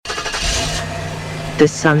The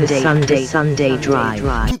Sunday Drive.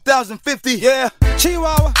 2050, yeah.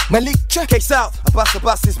 Chihuahua, Malik, check out.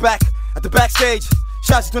 Abbas is back at the backstage.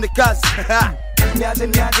 Shouts to the guys. Nyaje,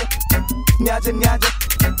 nyaje, nyaje, nyaje.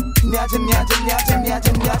 Nyaje, nyaje, nyaje, nyaje,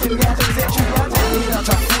 nyaje, nyaje, nyaje.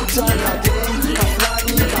 Tafuta kadeni,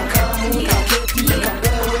 kaflani, kakamu, kaketi,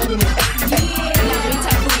 kabeweni.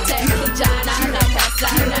 Nitafute kijana na pesa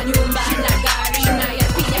na nyumba na gari na ya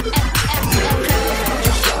pia.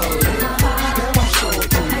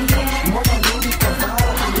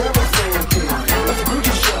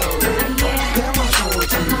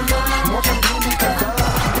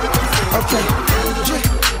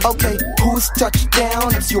 Okay, who's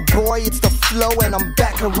touchdown? It's your boy, it's the flow, and I'm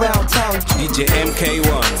back around town. DJ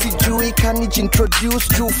Mk1. Sijui introduce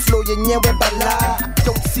true flow yenyewe bala.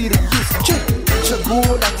 Don't see the use. Chaguo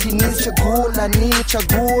la tinis, chaguo la nini,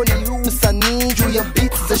 chaguo ni msanii juu ya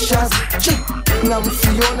beats za shazi. Na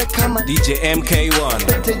msione kama DJ Mk1.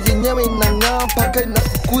 Pete yenyewe inang'aa mpaka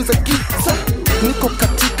inafukuza giza. Niko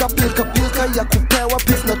katika pilka ya kupewa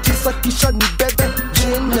peace na tisa kisha ni bebe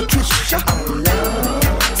gin na trisha.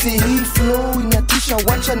 Si hii flow inatisha,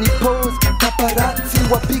 wacha ni pose, paparazzi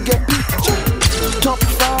wapige picha. Top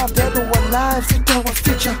 5 dead or alive, sitawa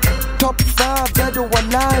feature. Top 5 dead or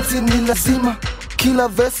alive, ni lazima. Kila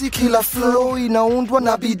versi, kila flow inaundwa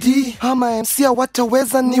na bidii. Ama MC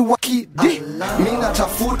wataweza ni wakidi. Mina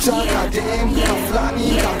tafuta kadem,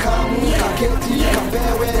 kaflani, kakamu, kaketi,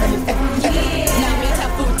 kabewe Na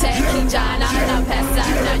mitafute kijana na pesa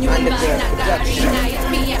na nyumba na gari na ya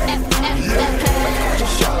pia.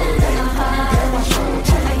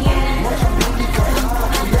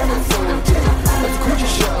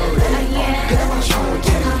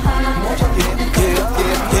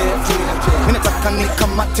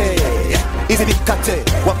 Nikamate, hizi nikate,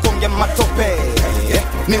 wakonge matope,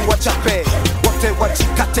 ni wachape, wote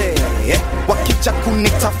wajikate, wakija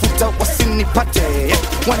kunitafuta wasinipate,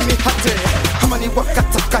 wanihate, ama ni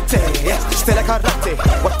wakatakate, stela karate,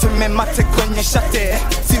 wateme mate kwenye shate,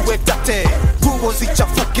 siwe date, nguo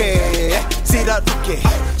zichafuke, ziraruke,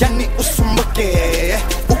 yani usumbuke,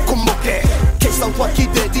 ukumbuke, kesa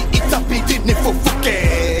wakidedi itabidi nifufuke,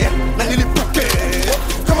 na nilipuke,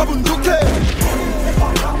 kama bunduke.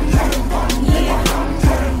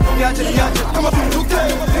 Nyaje, nyaje, kama bunduke.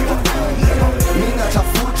 Mina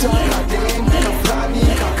tafuta kadeni, kaflani,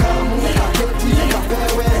 kakamu, kaketi,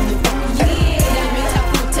 kabeweni. Na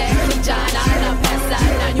mitafute kijana na pesa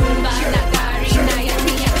na nyumba na gari na ya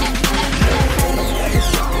pia.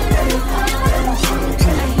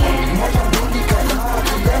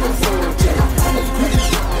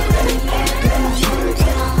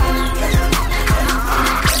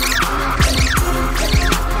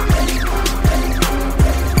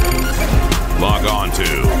 Log on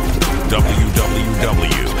to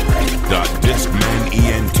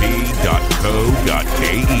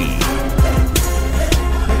www.discmanent.co.ke.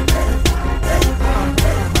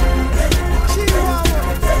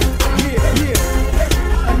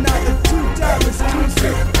 Another 2-time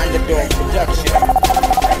exclusive. Underdog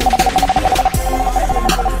production.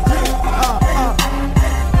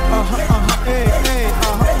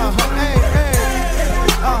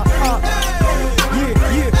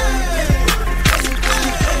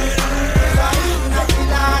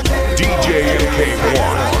 DJ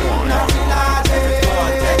Mk1.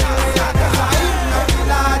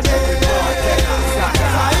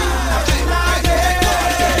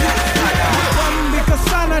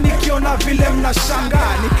 Nikiona vile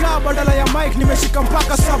mnashangaa nikaa badala ya mic nimeshika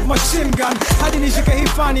mpaka submachine gun hadi nishike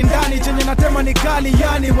hifani ndani chenye natema ni kali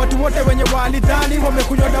yani watu wote wenye walidhani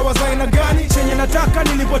wamekunywa dawa za aina gani chenye nataka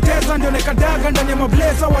nilipoteza ndio nikadaga ndani ya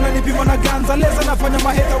mableza wananipima na ganza leza nafanya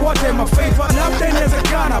maheta wote mafavor labda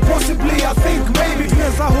inawezekana possibly I think maybe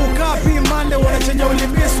tunaweza hook up Monday wana chenye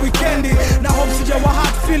ulimiss weekendi na hope sijawa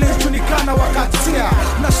hard feelings tunikana wakatia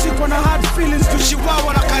nashikwa na hard feelings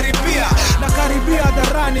tushiwawa na karibia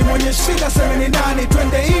dharani mwenye shida seme ni nani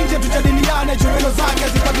twende nje tujadiliane jumelo zake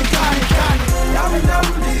zipatikani kani na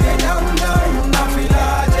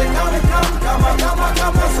filaje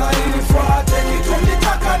kama saini fuate kitu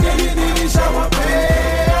nitaka nilisha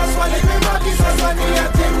wapea swali mebaki sasa ni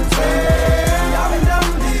yatimfe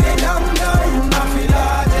na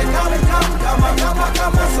filaje kama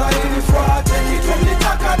saini fuate kitu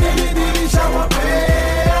nitaka nilisha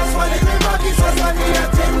wapea swali mebaki sasa ni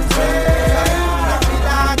yatimfe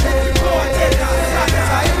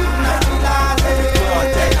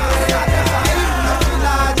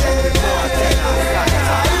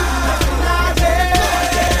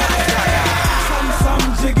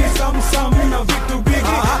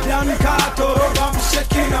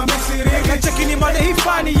Chekini mane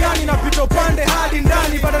hifani yani napita upande hadi ndani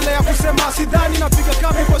badala ya kusema sidhani napiga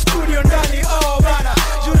kami kwa studio ndani. Oh bana,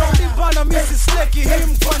 you don't live bana Mrs. Slecky.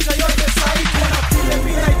 Him kwanza yote sahi kuna vile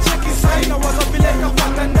mina icheki sahi na waza vile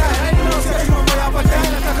kapata ndani. Sisi mambo ya baadaye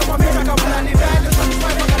nataka mamita kabla ni dai. Let's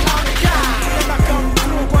try magalani guy. Na come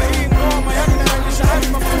through kwa hii ngoma yani naisha hadi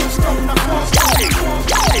ma full stop na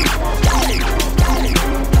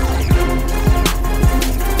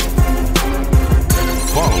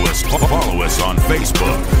Follow us on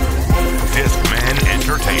Facebook, Discman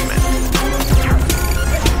Entertainment.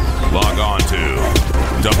 Log on to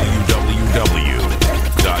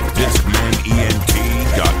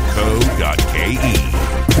www.discmanent.co.ke.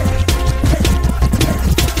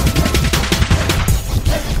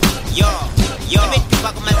 Yo,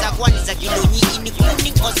 nimetupa kwa mazakwani za kilonyi ini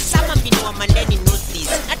kuni osama mbinu wa mandeni notice.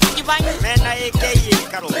 Atujivanyi mena eke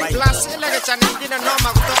karobai. Klasi lege chaningine noma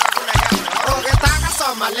kutoka kuna gana. Ogetaka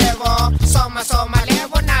soma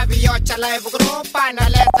levo na biyocha live grupa na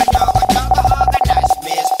leta nyogo organize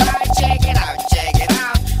mister. Check it out.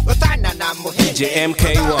 Utana na muhindi DJ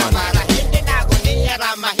Mk1 para hindi na gunia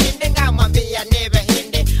rama hindi nga mwambia nive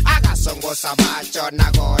hindi. Agasongosa macho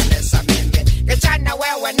na gole sa mimi. Kichana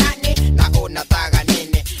wewe nani na unataka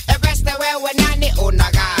nini? Eveste wewe nani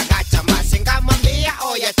unagagacha masinga mwambia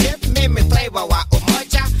oya tip mimi flavor wa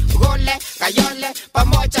umoja. Gole, kayole,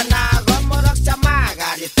 pamoja na gomorox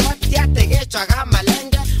chamaga. Litotia tegechwa kama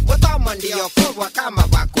lenge. Mutomo ndiyo kubwa kama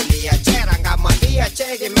wakulia chera. Nga mwambia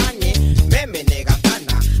chegi mani mimi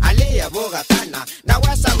nigatana aliya bugatana. Na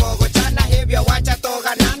wesa gogo chana hivyo wacha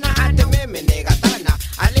toganana. Hati mimi nigatana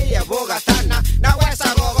aliya bugatana. Na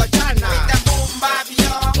wesa gogo chana with the boom bap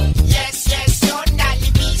yo. Yes yo.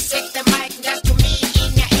 Nali be sick the mic just to me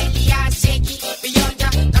in ya area shake beyond ya.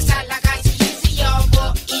 Kasala kasi easy yo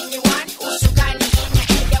go in you one usukani in ya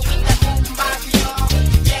area with the boom bap yo.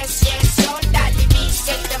 Yes yo. Nali be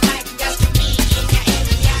sick the mic just to me in ya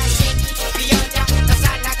area shake beyond ya.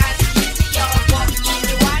 Kasala kasi easy yo go in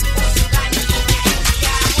you one usukani in ya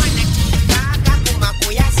area. Wana kikaka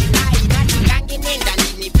kumakuya sinai na tigangi nenda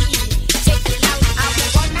lini bi. Check it out, I'm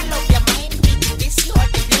gonna love your mind. This is hot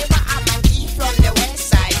flavor, I'm a key from the west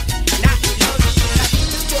side. Na ilori,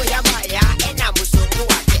 kabitu choya maya, ena musungu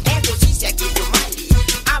wake, ego sisi ya kidumali.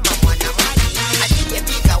 Ama mwana mali, atiye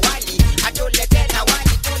pika wali, atole tena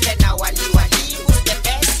wali, tule na wali. Who's the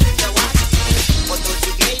best in the world? For those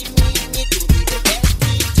who gave me to be the best.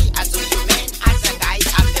 As a human, as a guy,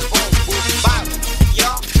 I'm the bomb, boom, bam. Yo,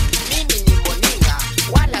 mimi ni moninga,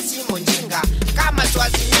 wala si monjinga, kama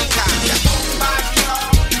swazininga. The boom, bam, yo.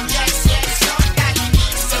 Yes yo. Daddy me,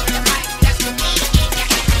 sing the mic, just to me in the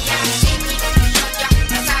area. Shake it, beyond ya.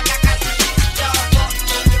 Kasala kasi, yo, go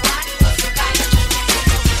in the one, usukani in the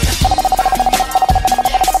area. The boom, bam, yo.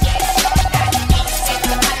 Yes yo. Daddy me, sing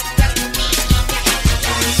the mic, just to me in the area. Shake it, beyond ya.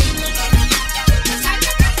 Kasala kasi.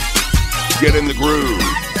 Get in the groove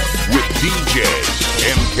with DJ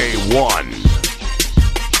Mk1.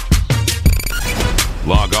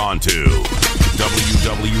 Log on to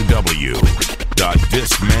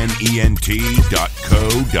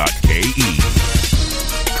www.discmanent.co.ke.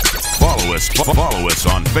 Follow us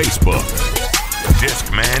on Facebook,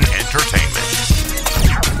 Discman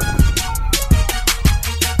Entertainment.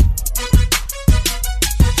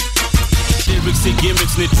 Lyrics and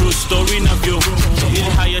gimmicks ni true story navyo.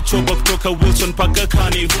 Ilihaya choba kutoka Wilson paka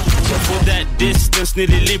Kani. For that distance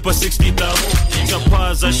nililipa 60,000.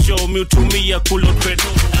 Chapaza show me utumia kulo credit.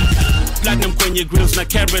 Platinum kwenye grills na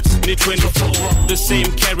carrots ni 24. The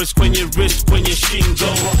same carrots kwenye wrist kwenye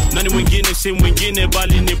shingo. Nani mwingine si mwingine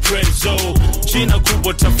bali ni prezo. Jina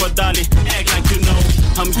kubwa tafadhali act like you know.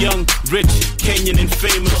 I'm young, rich, Kenyan and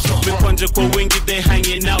famous. Mikwanja kwa wingi they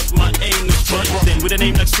hanging out my anus. But then with a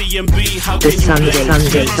name like CMB, how The can you Sunday blame?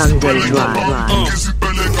 Drive.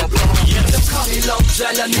 Me love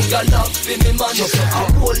Jaya, nigga love for me money. I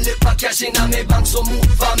hold it for cash in my bank, so move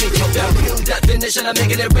for me. The real definition of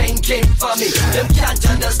making it rain came for me. Them can't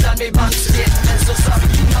understand me bank statement, so sorry.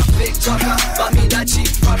 Not big talker, but me that cheap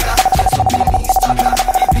fucker. Guess who be me stalker?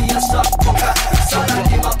 He be a stockbroker. Sala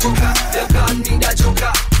ni mapoka, them can't be that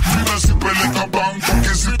joker. Mina sipeleka banko,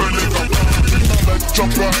 kisipeleka mina like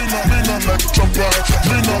chopper, mina like chopper,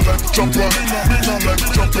 mina like chopper, mina like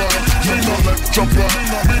chopper, mina like chopper,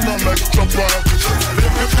 mina like chopper.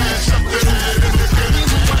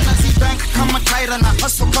 Bank kama Tyra na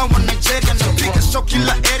hustle kama Nigeria. Napiga show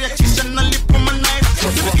kila area kisha nalipo manaira.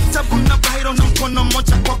 Kitabu na bahiro na mkono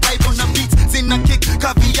moja kwa Bible.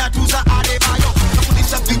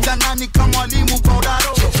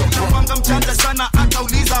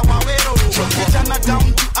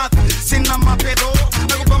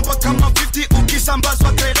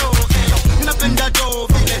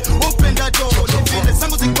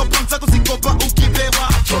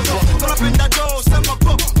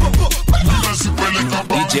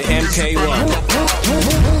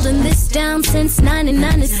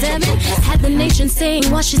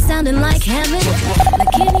 wash, you're sounding like heaven.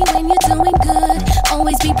 Like Kenny when you're doing good.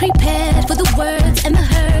 Always be prepared for the words and the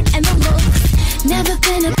hurt and the looks. Never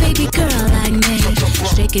been a baby girl like me.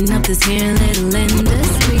 Shaking up this here little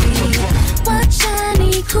industry. What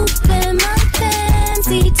shiny coupe in my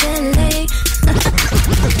fancy tele.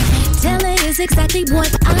 Tele is exactly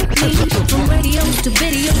what I need. From radios to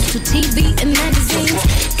videos to TV and magazines.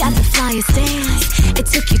 Got the flyest dance. It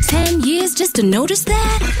took you 10 years just to notice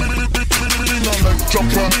that? Me no like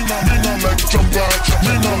jumper, me no like jumper,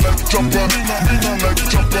 me no like jumper, me no like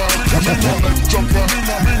jumper, me no like jumper,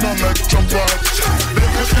 me no like jumper.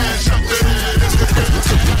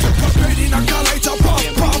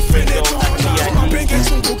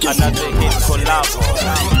 Another hit collabo.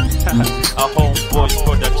 A homeboy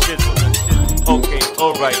production. Okay,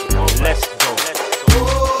 alright, let's go.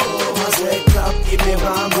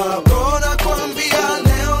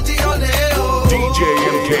 DJ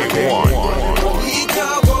Mk1.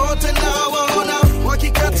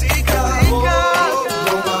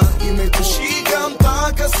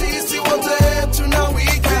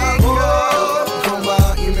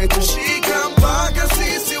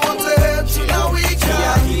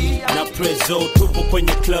 So tupo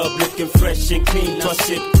kwenye club looking fresh and clean. Toss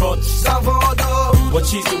it prots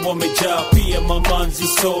wachizi wamejaa pia mamanzi,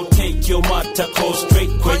 so take your matako straight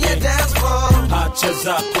kwenye dance floor. Hacha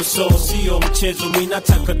zako so sio mchezo, mimi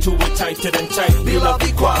nataka tuwe tighter than tight bila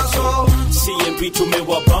vikwazo. CMB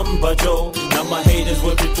tumewabamba jo na my haters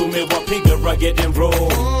wote tumewapiga rugged and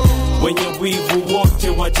roll. Wenye wivu wote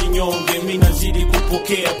wajinyonge, mimi nazidi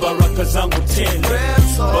kupokea baraka zangu tele.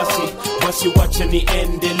 Basi wacha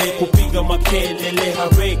niendelee kupiga makelele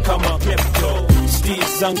hare kama klepto.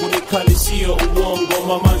 Steez zangu ni kali sio uongo,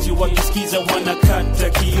 mamanzi wakisikiza wanakata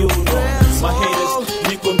kiuno. My haters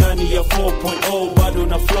niko ndani ya 4.0, bado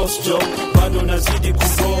na floss jo, bado nazidi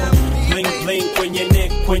kugo. Bling bling kwenye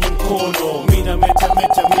neck, kwenye mkono, mina meta,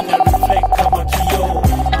 mina reflect kama kioo.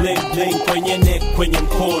 Bling bling kwenye neck, kwenye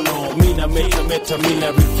mkono, mina meta,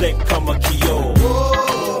 mina reflect kama kioo.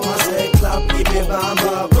 Maze clap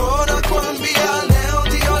imebamba, bora kuambia leo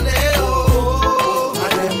ndio leo.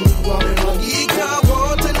 Adem wamemwagika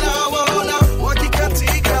wote na waona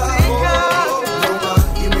wakikatika. Ngoma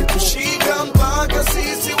imetushika mpaka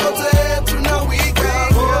sisi wote tunawika.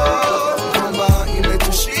 Ngoma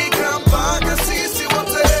imetushika mpaka sisi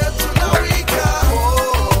wote tunawika.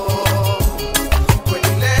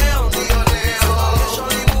 Kweli leo ndio leo, kesho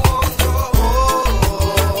ni muongo.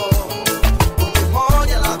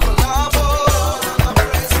 Moja la kolabo na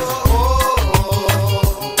preso.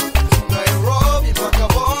 Nairobi mpaka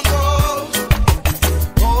Bongo.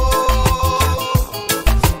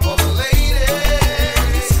 All the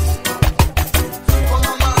ladies. Kwa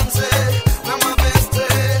mamanze na mabeste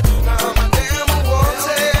na mademu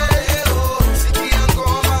wote. Sikia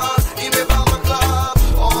ngoma imebamba club.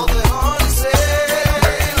 All the honey say.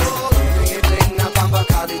 Bling na bamba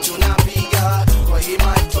kali tunapiga. Kwa hii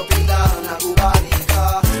mic topinda na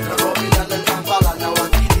kubalika. Nairobi, London, Kampala na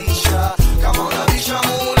wakilisha. Kama unabisha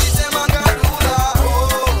muulize Magadula.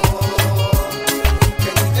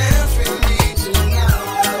 Can you dance with me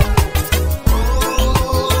tonight?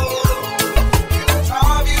 Can I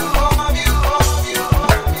drive you home, have you, home, you,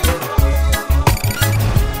 home, you?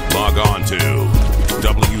 Log on to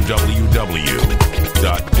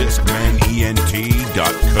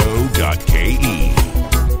www.discmanent.co.ke.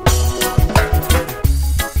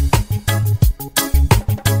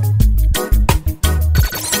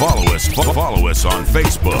 Follow us on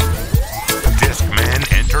Facebook.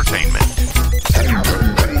 Discman Entertainment.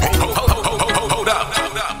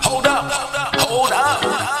 Hold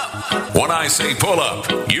up. When I say pull up,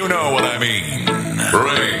 you know what I mean.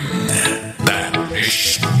 Bring that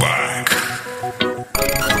ish back.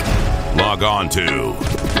 Log on to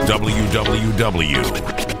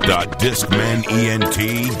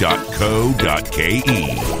www.discmanent.co.ke.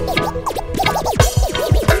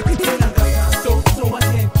 So I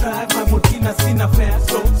can't drive, my motina sina fare.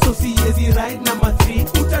 So siezi ride number 3.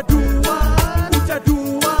 Utadua. Nita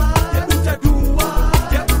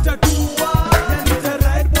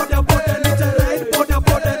ride boda, nita ride boda,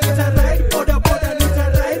 nita ride boda, nita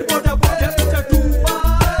ride boda. Utadua.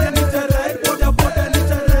 Nita ride boda,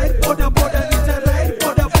 nita ride boda, nita ride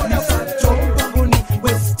boda. Sancho bangoni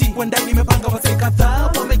Westi, wandai nimepanga wasee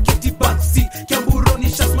kadhaa wameketi backseat. Kiamburo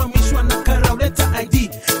nishasimamishwa na karauleta ID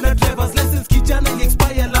na driver's license kijana ili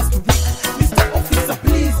expire last week. Mr. Officer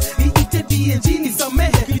please, niite DNG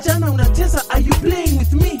nisamehe. Kijana unatesa, are you playing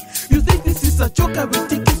with me? You think this is a joke? I will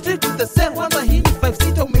take you straight to the cell. Wanda hii ni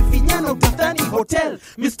 5-seater umefinyana utadhani hotel.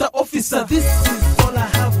 Mr. Officer, this is all I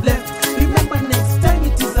have left. Remember next time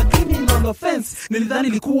it is a criminal offense. Nilidhani yani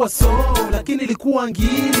ilikuwa lakini ilikuwa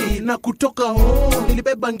ngiri, na kutoka home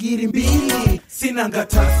nilibeba ngiri mbili. Sina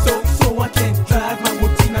ngata so I can't drive my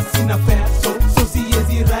motina, sina fare so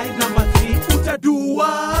siezi ride number 3. Utadua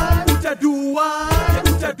nita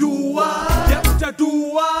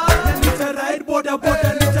ride boda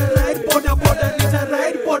boda, nita ride boda boda, nita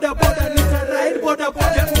ride boda boda, nita ride boda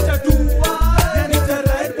boda. Utadua nita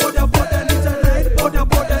ride boda boda, nita ride boda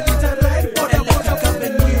boda, nita ride boda boda. Kama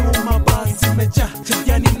new mabasi meja,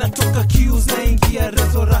 yani natoka queues na ingia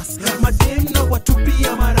resoras. Madem na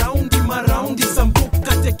watupia maraundi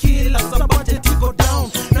sambuka tequila sabate tiko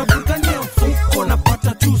down. Na burgani mfuko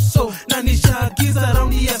napata tuso, na nishagiza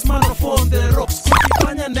raundi ya smartphone the rocks.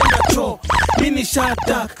 Kufanya nenda cho mini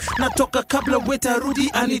shadak, natoka kabla weta rudi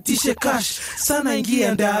anitishe cash. Sana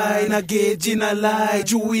ingia ndai na gauge na lie,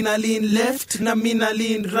 juu ina lean left na mina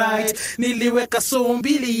lean right. Niliweka so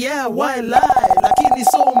mbili why lie, lakini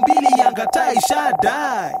so mbili yangatai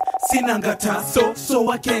shadai. Sina ngata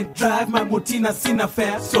so I can't drive my motina, sina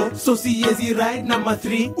fare so siezi ride number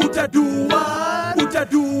 3. Utadua nita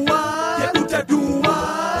ride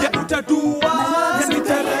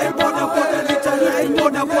boda boda, nita ride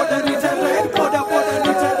boda boda, nita ride boda boda,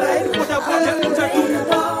 nita ride boda boda. Utadua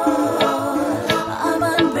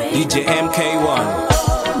DJ Mk1.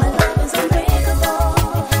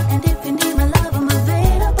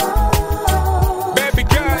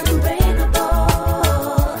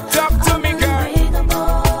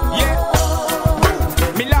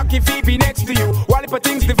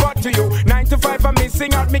 Things devote to you. 9 to 5 I'm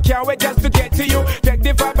missing out, me can't wait just to get to you. Take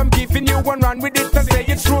the vibe, I'm giving you one run with it and say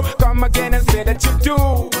it's true. Come again and say that you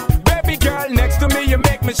do. Baby girl, next to me you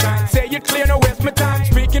make me shine. Say it clear, no waste my time.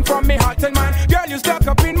 Speaking from me heart and mind. Girl, you stuck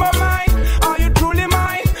up in my mind. Are you truly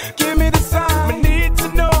mine? Give me the sign. I need to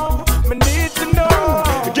know.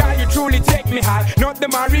 Girl, you truly take me high. Not the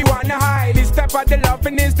marijuana high. This type of the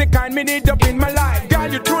loving is the kind me need up in my life. Girl,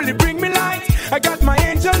 you truly bring me light. I got my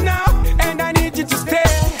angel now, and I need you to stay.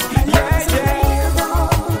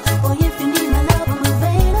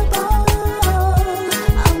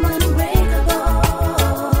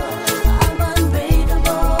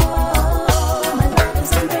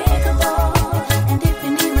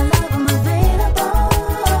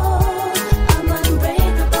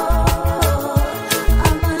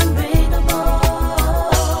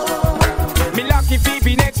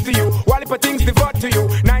 Things devote to you.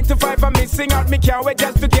 9 to 5 I'm missing out, me can't wait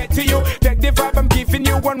just to get to you. Take the vibe, I'm giving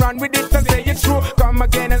you one run with it and say it's true. Come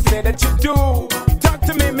again and say that you do. Talk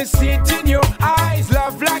to me see it in your eyes.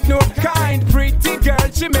 Love like no kind. Pretty girl,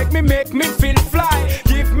 she make me feel fly.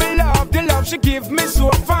 Give me love, the love she give me so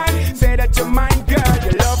fine. Say that you're mine, girl,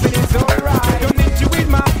 your loving is alright. Don't need you in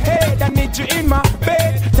my head, I need you in my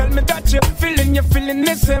bed. Tell me that you're feeling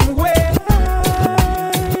the same way.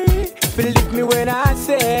 Believe me when I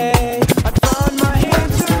say I found my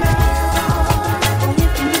angel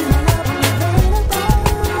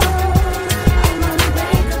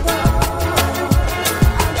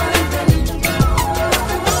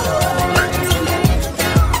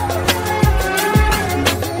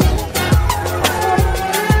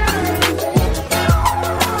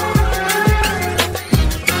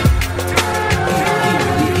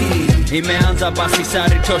Imeanza basi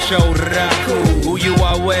sari tosha uraku. Huyu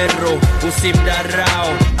wawero usimdarao,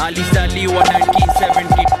 alizaliwa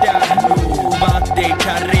 1975. Birthday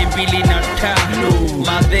tarehe 25.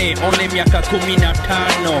 Madhe ole miaka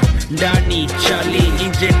 15. Ndani chali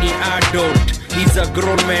nje ni adult. He's a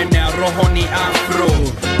grown man na roho ni afro.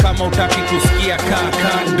 Kama utaki kusikia kaa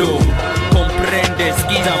kando. Comprende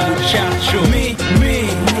skiza muchacho. Mi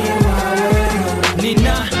ni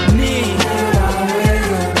nani?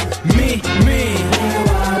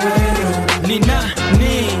 Ni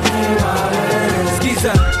nani?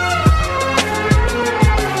 Skiza.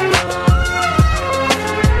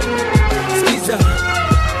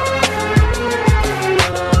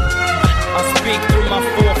 I speak through my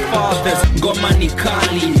forefathers. Ngoma ni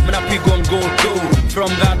kali, mnapigwa ngoto. From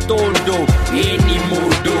Gatondo, any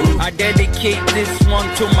modo. I dedicate this one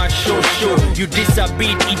to my show. You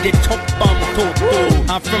disabid, eat the top bum toto.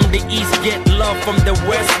 I'm from the east, get love from the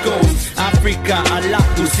west coast. Africa, ala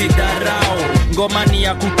usidarao. Ngoma ni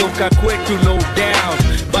ya kutoka kwetu, no doubt.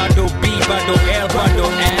 Bado B, bado L, bado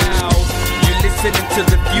L. You listening to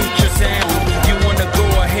the future sound. You wanna go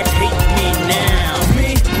ahead, hate me now.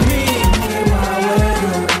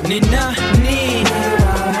 Ni nani?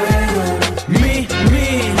 Mi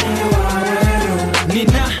ni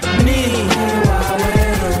nani?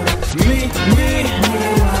 Mi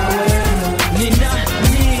ni nani?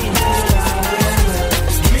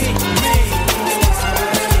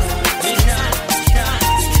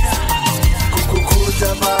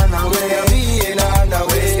 bana we, niambie nana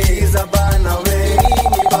we, sikiza bana we,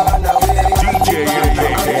 nini bana we, DJ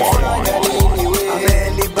Mk1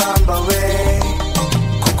 ameni bamba we,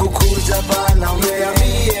 kukukuja bana we,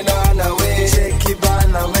 niambie nana we, cheki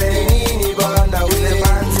bana we, nini bana we,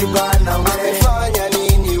 manzi bana we, amefanya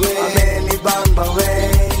nini we, ameni bamba we.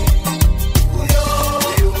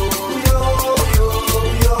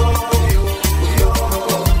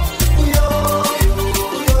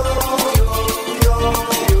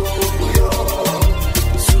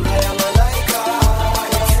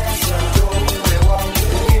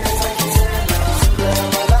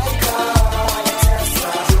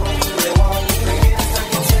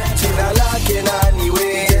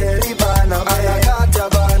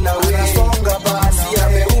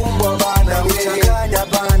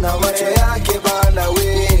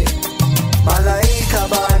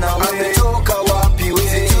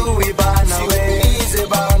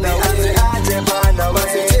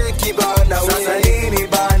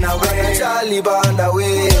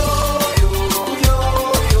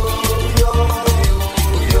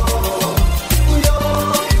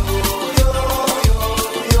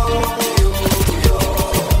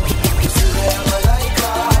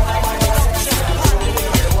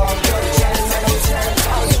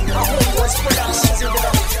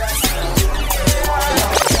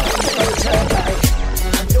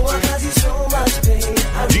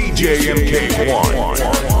 DJ Mk1.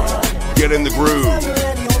 Get in the groove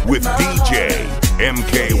with DJ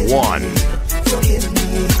Mk1.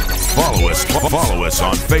 Follow us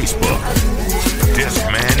on Facebook.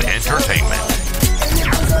 Discman Entertainment.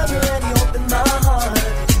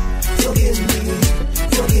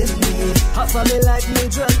 Half of me like me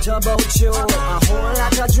dreamt about you. A whole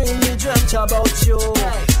lot of dream me dreamt about you.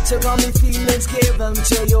 Took all me feelings, gave them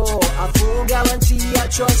to you. A full guarantee, I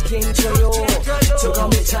trust came to you. Took all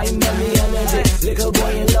me time and me energy. Little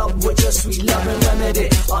boy in love with your sweet love and remedy.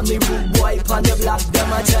 On me rude boy, on the block,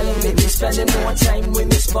 them are telling me spending more time with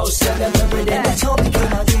me spouse than them every day. They told me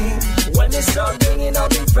can I game. When they start bringing all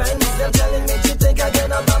me friends, they're telling me to think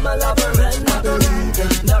again about my lover and not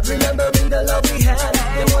believing, not remembering the love we had.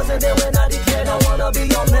 It wasn't there when I declared I wanna be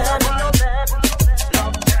your man.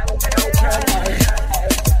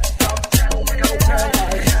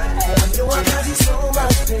 I know I got you so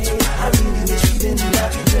much pain. I really wish we didn't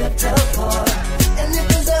have to drift apart. And if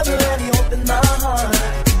there's ever any hope in my heart,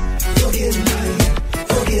 forgive me.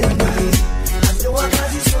 I know I got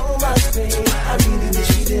you so much pain. I really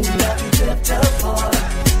wish we didn't have to drift apart.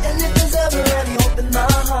 And if there's ever any hope in my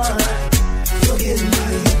heart, forgive me.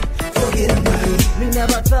 Me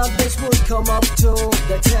never thought this would come up to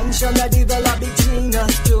the tension that developed between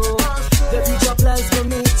us two. The future plans for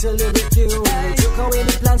me to live with you. You took away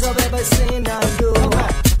the plans I've ever seen I do.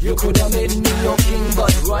 You could have made me your king,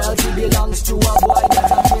 but royalty belongs to a boy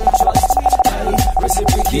that I can't trust. Hey,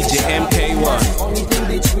 reciprocation. DJ Mk1. Only thing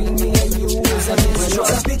between me and you is a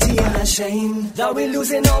mistrust. It's a pity and a shame that we're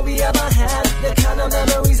losing all we ever had. The kind of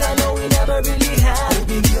memories I know we never really had. We'd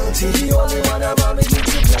be guilty, the only one around me need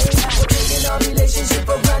to blame. We're taking our relationship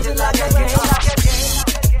for granted like a game.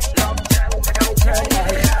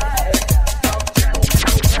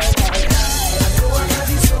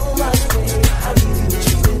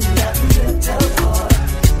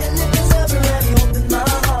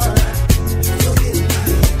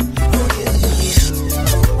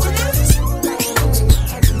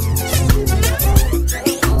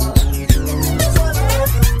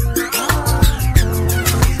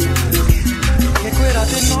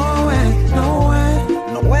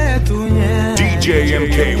 DJ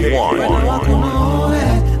Mk1.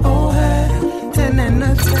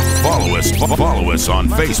 Follow us on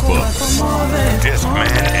Facebook. Discman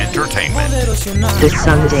Entertainment. The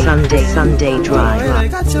Sunday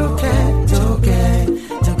Drive.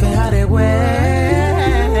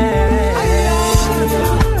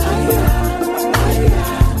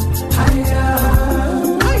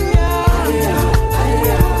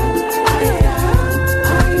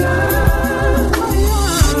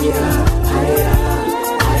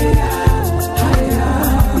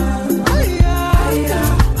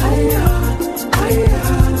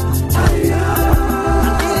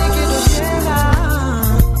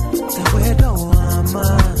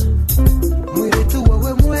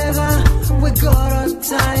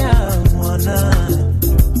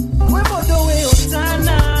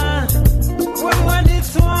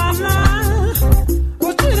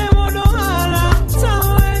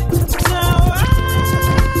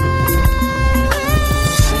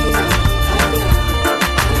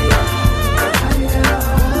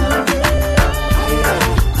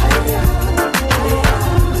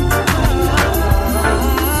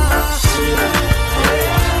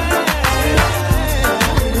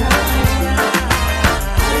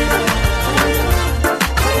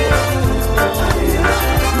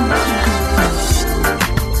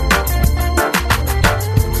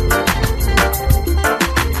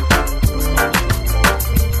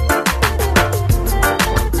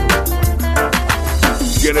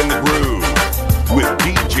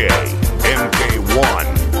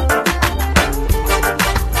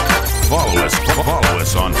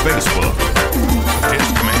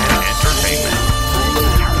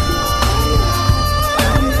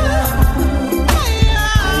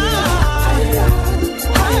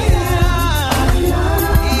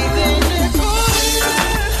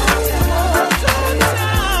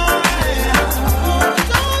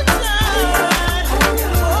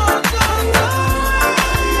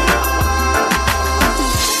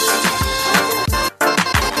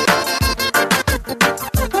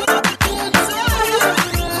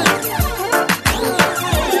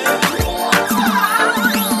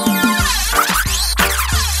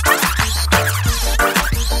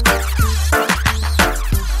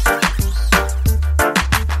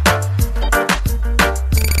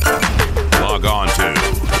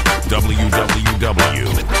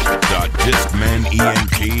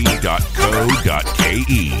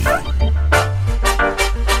 www.discmanent.co.ke.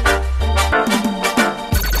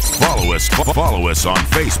 Follow us on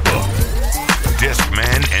Facebook.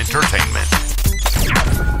 Discman Entertainment.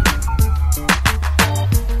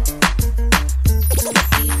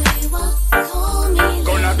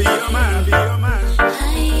 Gonna be your man,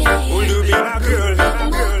 Will you be my girl,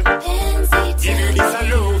 Give you this a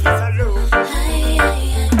love,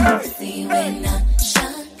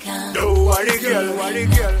 Don't worry, girl,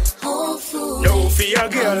 Don't fear,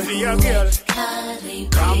 girl,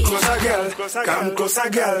 Come closer,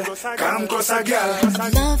 girl,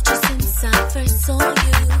 Love just since I first saw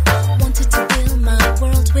you. Wanted to build my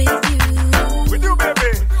world with you. With you,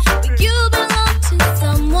 baby. But you belong to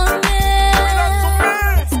someone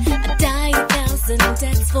else. I'd die 1,000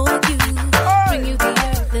 deaths for you. Bring you the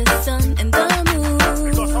earth, the sun, and the moon.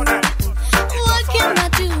 What can I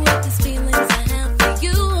do with these feelings I have for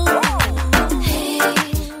you? Hey,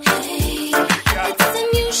 it's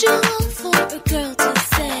unusual for a girl to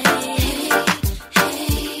say.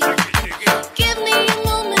 Give me a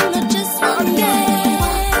moment, not just one day.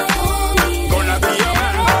 Gonna be your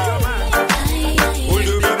man, Will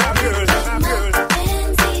you be my girl,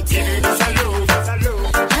 Give you this a love,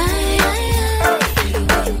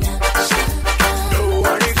 Don't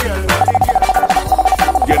worry, girl,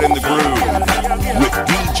 Get in the groove with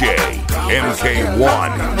DJ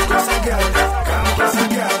Mk1.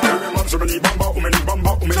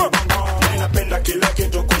 Ninapenda kila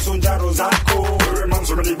kitu kuhusu njaro zako. Wewe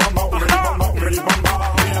manzo umenibamba,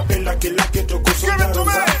 ninapenda kila kitu kuhusu njaro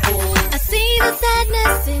zako. I see the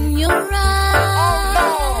sadness in your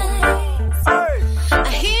eyes. I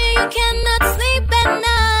hear you cannot sleep at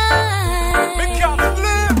night.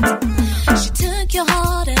 She took your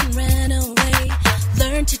heart and ran away.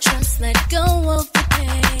 Learn to trust, let go of the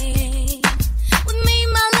pain. With me,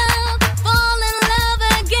 my love, fall in love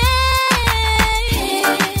again.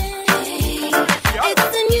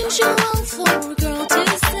 It's unusual for a girl to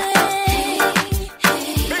say,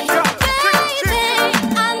 baby,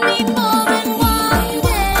 I need more than one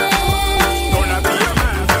day. Gonna be your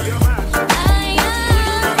man,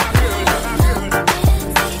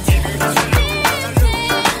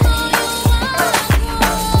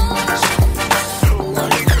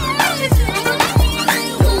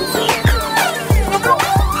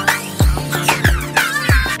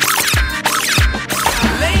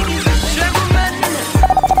 Ladies and gentlemen,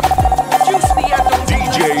 you see I don't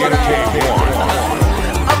DJ Mk1.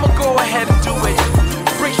 I'ma go ahead and do it.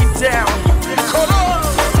 Break it down. Come on.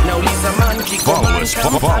 Now Lisa man kick Follow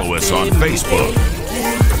us on Facebook.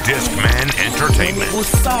 Discman Entertainment.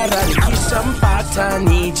 Usara nikishampata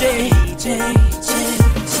nije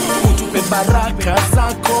utupe baraka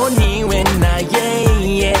zako niwe na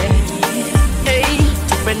yeye. Hey,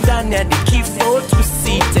 tupendane hadi kifo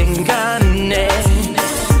tusitengane.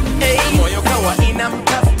 Hey, moyo kawa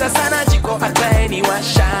inamtafuta sana jiko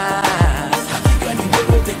ataeniwasha.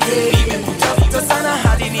 Nimekutafuta sana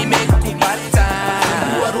hadi nimekupata.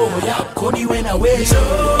 Roho yako niwe na wewe.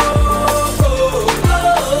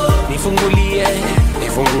 Nifungulie,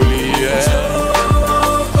 nifungulie.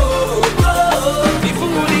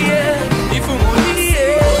 Nifungulie, nifungulie.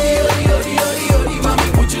 Mami,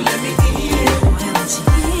 would you let me in?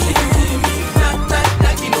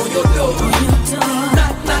 Knocking on your door.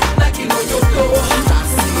 Knocking on your door.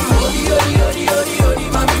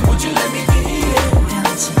 Mami, would you let me in?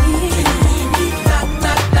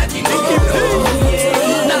 Knocking on your door.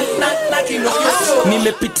 Knocking on your door.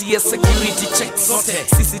 Nimepitia security checks zote,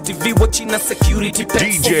 CCTV watching na security pets.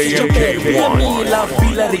 DJ Mk1. Me love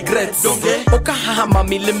bila regrets. Okahama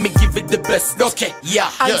me let me give it the best. Okay, yeah.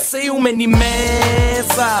 I say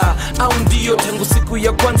umenimeza au ndio tangu siku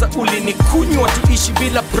ya kwanza ulinikunywa tuishi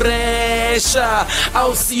bila pressure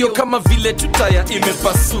au sio kama vile tutaya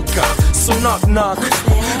imepasuka. So knock knock.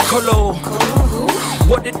 Hello.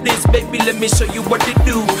 What it is, baby, let me show you what it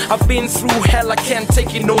do. I've been through hell, I can't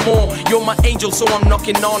take it no more. You're my angel, so I'm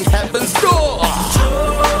knocking on heaven's door.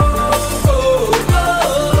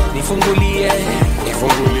 Nifungulie,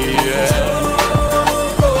 nifungulie.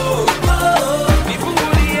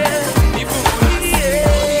 Nifungulie, nifungulie.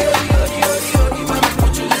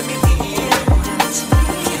 Would you let me in?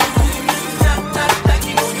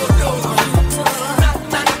 Knocking on your door.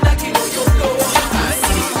 Knocking on your door.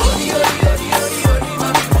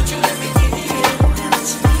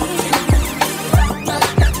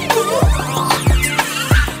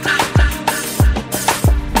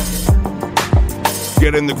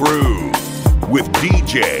 Get in the groove with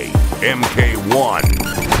DJ Mk1.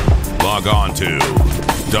 Log on to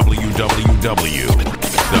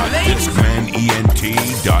www.discmanent.co.ke.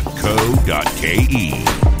 www.discmanent.co.ke.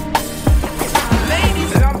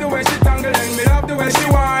 Love the way she tangle and me love the way she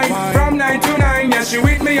whine. From 9 to 9, yeah, she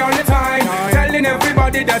with me all the time. Telling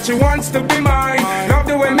everybody that she wants to be mine. Love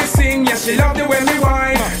the way me sing, yeah, she love the way me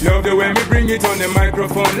whine. Love the way me bring it on the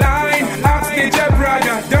microphone line. Ask DJ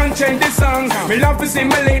brother, don't change the song. Me love to see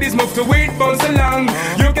my ladies move to it, bounce along.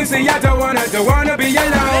 You can see I don't wanna be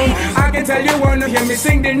alone. I can tell you wanna hear me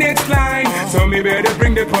sing the next line. So me better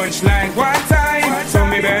bring the punchline one time. So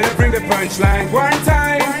me better bring the punchline one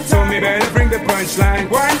time. So me better bring the punchline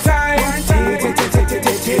one time.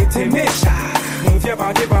 Move your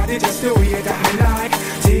body just the way that I like.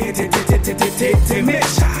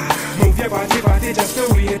 Move your body just the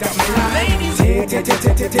way that I like.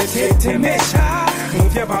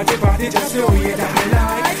 Move your body just the way that I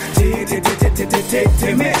like.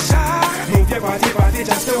 Move your body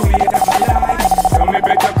just the way that I like. So me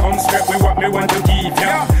better come straight with what me want to give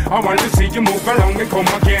ya. I want to see you move along and come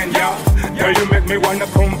again, yeah. Girl, you make me wanna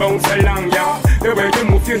come bounce along, yeah. The way you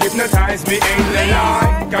move, you hypnotize me, ain't the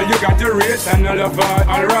lie. Girl, you got the race and all of it,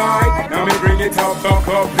 alright. Now me bring it up, back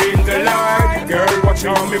up in the light. Girl, watch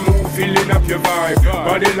how me move, feeling up your vibe.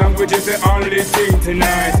 Body language is the only thing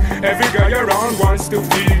tonight. Every guy around wants to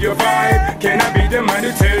feel your vibe. Can I be the man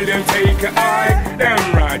to tell them take a eye?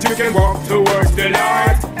 Damn right, you can walk towards the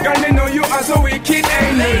light. Girl, me know you are so wicked,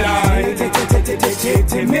 ain't no lie.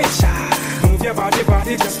 Move your body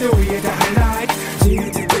just the way that I like.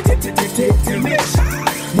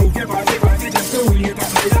 Move your body just the way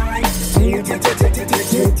that I like.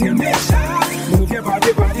 Move your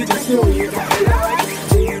body just the way that I like.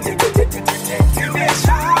 Move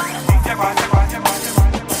your body.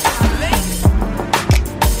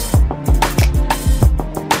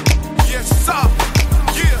 Yes, sir.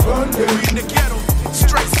 Yeah. We in the ghetto.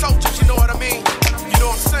 Straight soldiers, you know what I mean? You know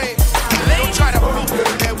what I'm saying? Don't try to prove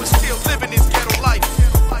that we're still living this ghetto life.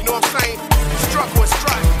 You know what I'm saying? Struggle and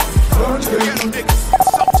strife. Ghetto niggas,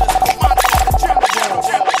 soldiers,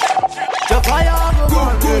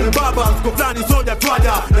 baba skoflani soja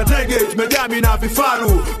twaja na tenge tumejami na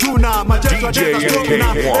vifaru tuna majeshi wa tena stroke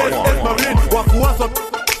na Marine wafuasa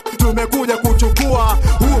tumekuja kuchukua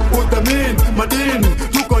huu udhamini madini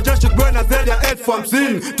tuko jeshi bwana zaidi ya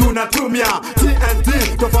 850 tunatumia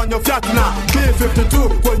TNT tufanya fyatu na B52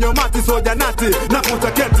 kwenye mati soja nati na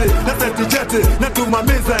kutaketi na senti jeti na tuma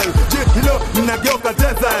missile jit hilo mnageuka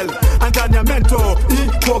diesel andani ya mento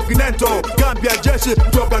incognito gambia jeshi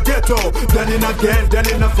toka ghetto then in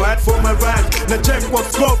fight for my right na check for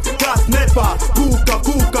scope gas nepa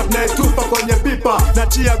kuka na tupa kwenye pipa na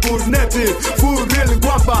chia good neti full real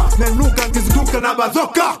kwamba na nuka ngizunguka na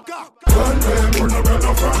bazoka.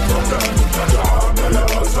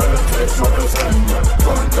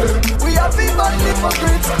 We have been but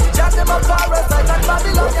hypocrites. Chat them up parasite and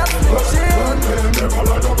Babylonian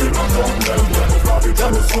snitching.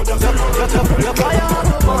 The fire on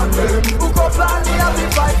the man. Who go plan me and we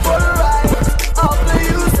fight for the right. After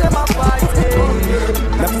you say my fighting.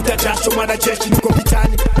 Nafuta jasho mwanajeshi niko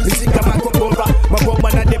vitani. Mizinga makombora,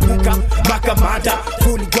 mabomba na nebuka. Makamada,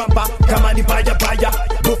 funi gwamba, kama ni baya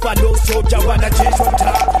Buffalo soldier wanajeshi wa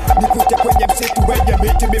mtaa. Nikute kwenye msitu wenye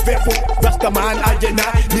miti mirefu. Rastaman aljena,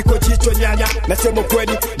 niko jicho nyanya. Nasema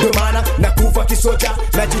kweli, ndio maana nakufa kisoja.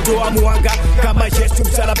 Najitoa muanga, kama Yesu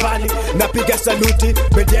msalabani. Napiga saluti,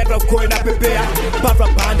 bendera ukoe na pepea.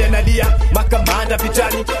 Parapanda nalia, makamanda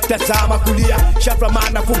vitani. Tazama kulia,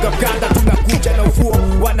 shaframan nafunga mkanda. Tunakuja na ufuo,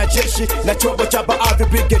 wanajeshi. Na chombo cha baadhi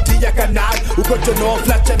brigadia kanal. Uko jono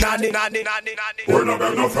flacha nani. We're not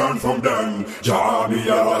got no friend from them.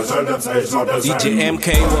 DJ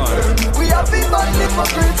Mk1. We have been but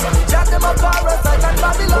hypocrites. Chat them up parasite and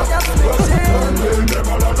Babylonian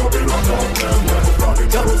snitching.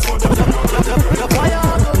 The fire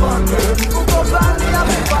on the man. Who go plan me and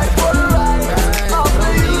we fight for the right.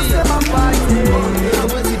 After you say my fighting.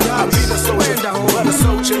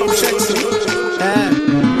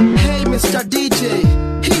 Hey Mr. DJ,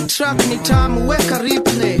 hii track ni tamu, weka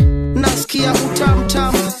replay. Nasikia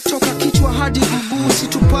utamtam toka kichwa hadi mguu,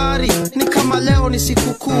 situpari ni kama leo ni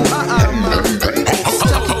sikukuu. Hold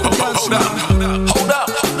up.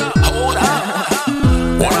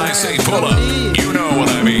 When I say pull up, you know what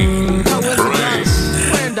I mean.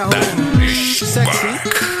 Bring that ish back.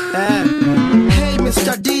 Hey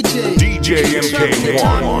Mr. DJ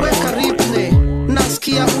Mk1. weka replay.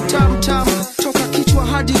 Nasikia utamtam toka kichwa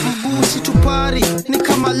hadi mguu, situpari ni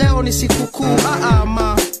kama leo ni sikukuu.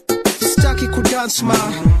 Sitaki kudance ma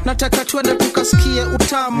nataka twende tukasikie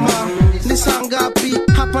utama. Ni saa ngapi?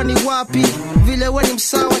 Hapa ni wapi? Vile we ni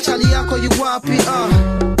msawa, chali yako yu wapi?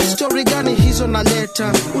 Story gani hizo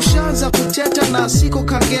naleta? Ushaanza kuteta na siko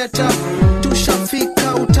kageta.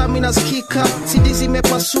 Tushafika utami nasikika, CD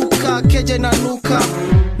zimepasuka, keje inanuka.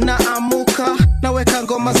 Na amuka, naweka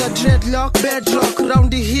ngoma za dreadlock, bedrock,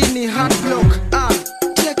 raundi hii ni hard block.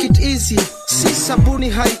 Take it easy, si sabuni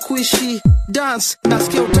haikuishi. Dance,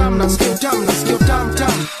 nasikia utamu, nasikia utamu, nasikia utamu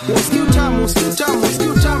tam. Nasikia utamu, nasikia utamu,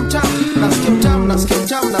 nasikia utamu tam. Nasikia utamu, nasikia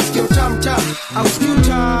utamu, nasikia utamu tam. Nasikia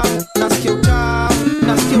utamu, nasikia utamu,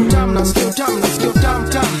 nasikia utamu, nasikia utamu, nasikia utamu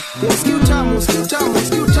tam. Nasikia utamu, nasikia utamu,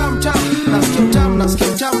 nasikia utamu tam. Nasikia utamu, nasikia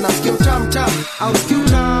utamu, nasikia utamu tam. Nasikia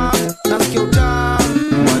utamu, nasikia utamu.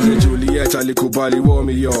 Juliet alikubali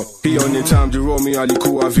Romeo, hiyo ni time Romeo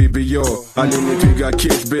alikuwa vibio. Alinipiga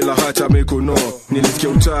kiss bila hata mikono. Nilisikia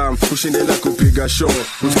utamu, kushindela kupiga show.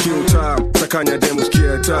 Usikia utamu, sakanya dem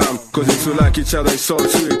usikia tamu. Cause if you like each other it's so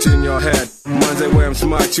sweet in your head. Manze we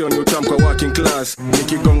smart, hiyo ni utamu kwa working class.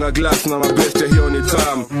 Nikigonga glass na mabeste hiyo ni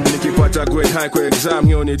tamu. Nikipata grade high kwa exam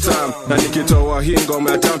hiyo ni tamu. Na nikitoa hii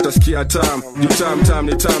ngoma ya tamu tasikia tamu. Juu tamu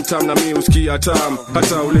ni tamu na mi usikia tamu.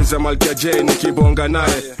 Hata uliza Malkia J nikibonga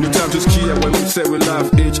naye. New time to skia when we say we love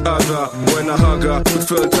each other. When I hug her, we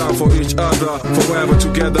feel time for each other. Forever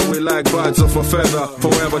together we like birds of a feather.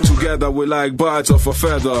 Forever together we like birds of a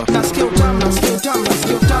feather. Nasikia utamu, nasikia utamu,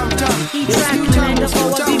 nasikia utamu tam. Hii track inaenda kwa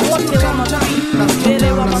wapi wote wa mafree.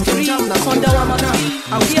 Mbele wa mafree, konda wa mafree.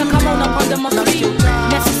 Pia kama unapanda mafree,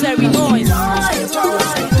 necessary noise.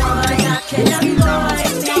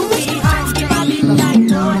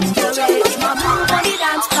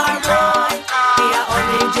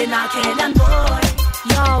 Kenyan boy.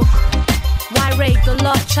 Yo, why rape the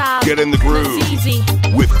love child? Get in the groove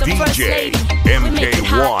with the DJ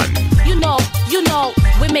Mk1. You know,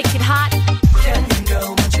 we make it hot. Kenyan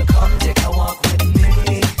girl, won't you come take a walk with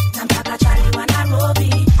me? Namtaka chali wa Nairobi.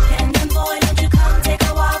 Kenyan boy, won't you come take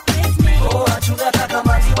a walk with me? Oh, tunataka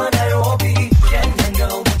maji wa Nairobi. Kenyan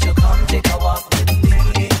girl, won't you come take a walk with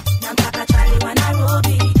me? Namtaka chali wa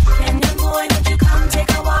Nairobi. Kenyan boy, won't you come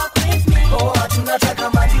take a walk with me? Oh, tunataka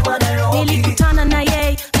maji wa Nairobi. Nilikutana na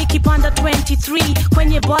yeye nikipanda 23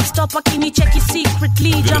 kwenye bus stop akinicheki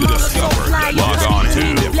secretly. Jamaa was so fly, log on to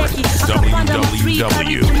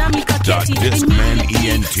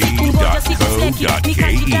www.discmanent.co.ke.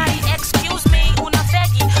 Excuse me,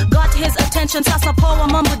 unafegi. Got his attention, sasa power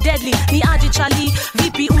mambo deadly. Ni aje chali,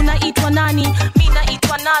 vipi unaitwa nani? Mimi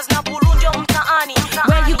naitwa Naz na Burundi mtaani.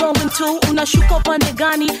 Where you going to? Unashuka upande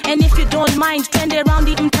gani? And if you don't mind, twende round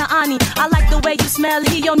the mtaani. I like the way you smell,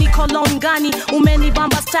 hiyo ni cologne gani?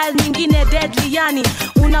 Umenibamba style nyingine deadly yani.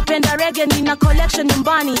 Unapenda reggae, nina collection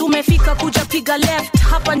nyumbani. Tumefika kuja piga left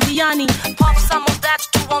hapa njiani. Pop some of that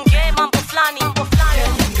tuongee mambo flani.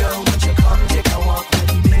 Kenyan girl, won't you come take a walk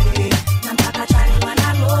with me? Namtaka chali wa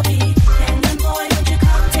Nairobi. Kenyan boy, won't you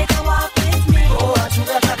come take a walk with me? Oh,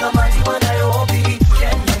 tunataka maji wa Nairobi.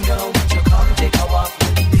 Kenyan girl, won't you come take a walk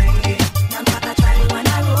with me? Namtaka chali wa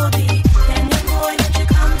Nairobi. Kenyan boy, won't you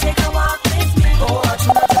come take a walk with me? Oh,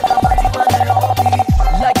 tunataka maji wa Nairobi.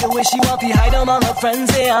 Like the way she want to hide among her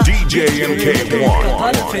friends there. DJ Mk1.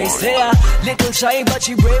 On her face there. Little shy but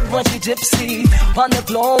she brave when she tipsy. On the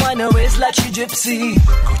floor on her waist like she gypsy.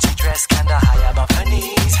 Gucci dress kinda high above her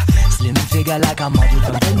knees. Slim figure like a model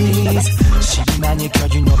from Venice. She be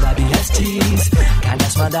manicured, you know that be STs. Kinda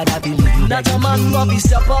smart that I believe you. Not a man want to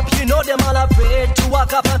step up, you know them all afraid to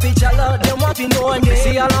walk up and feature her. They want to know her name.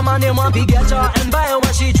 See all a man, they want to get her and buy her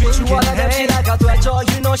when she drink. To all of them, she like a treasure.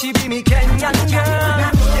 You know she be me Kenyan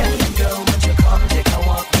girl. Kenyan girl, won't you come take a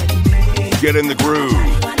walk with me? Get in the groove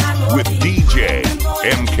with DJ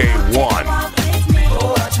Mk1.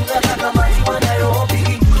 Oh, tunataka maji wa Nairobi.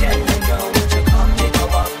 Kenyan girl, won't you come take a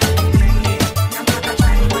walk with me? Namtaka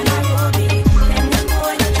chali wa Nairobi. Kenyan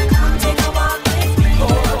boy, won't you come take a walk with me?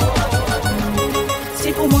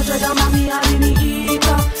 Siku moja jamani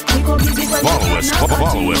aliniita. Niko busy kwenye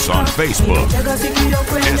Follow us on Facebook.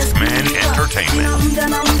 Discman Entertainment.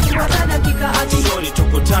 Shorty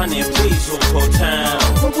tukutane please huko town.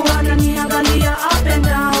 Huku ananiangalia up and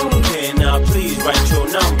down. Okay, now please write your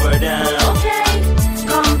number down. Okay,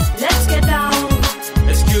 come, let's get down.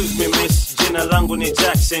 Excuse me miss, jina langu ni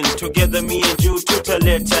Jackson. Together me and you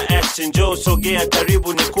tutaleta action. Joe sogea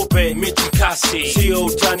karibu nikupe mitikasi. Sio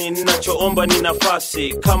utani ninachoomba ni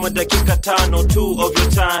nafasi. Kama dakika 5 tu of your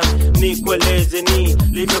time. Nikueleze ni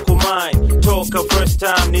lipe kumai. Toka first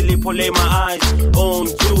time nilipo lay my eyes on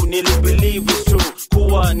you, nili believe it's true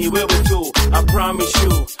kuwa ni wewe tu. I promise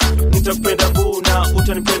you nitapenda boo na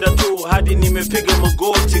utanipenda tu hadi nimepiga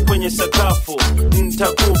magoti kwenye sakafu.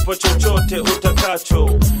 Nitakupa chochote utakacho,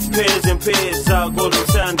 pairs and pairs of golden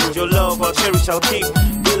sandals. Your love I'll cherish, I'll keep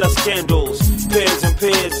bila scandals. Pairs and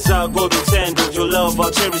pairs of golden sandals. Your love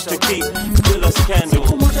I'll cherish to keep bila scandals.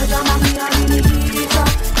 Siku moja jamani alinilita,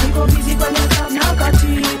 niko busy kwenye club na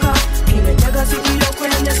katika nimetega sikio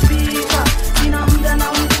kwenye speaker, sina muda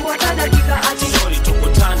na mtu hata dakika ati shorty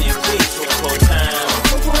tukutane please tuko town.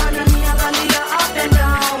 Huku ananiangalia up and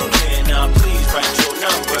down. Okay now please write your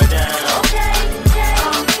number down. Okay,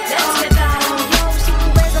 let's get down. Yo,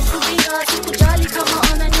 sikuweza kupinga, sikujali kama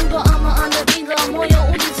ana nyundo ama anaringa. Moyo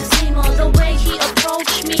ulizizima, the way he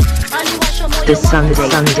approached me aliwasha moyo The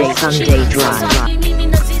Sunday Drive. Mimi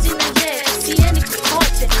na zizi na ye, sieni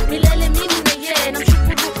kukote milele mimi na ye.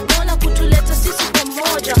 Namshukuru Mola kutuleta sisi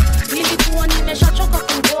pamoja. Nilikuwa nimeshachoka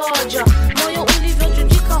kungoja. Moyo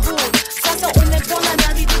ulivyojujika huu sasa umepona,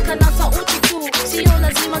 naridhika na sauti tu. Sio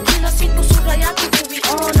lazima kila siku sura yake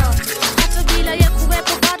kuiona, hata bila ya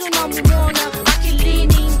kuwepo bado namuona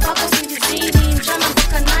akilini mpaka singizini, mchana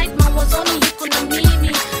mpaka night mawazoni yuko na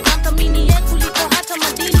mimi. Nathamini ye kuliko hata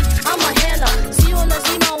madini ama hela, sio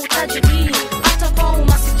lazima utajiri hata kwa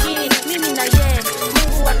umasikini. Mimi na ye,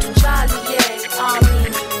 Mungu atujali ye,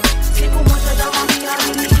 amin. Siku moja jamani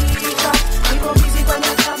alinilita, niko busy kwenye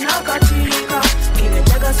club na katika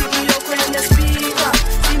nimetega sikio kwenye speaker,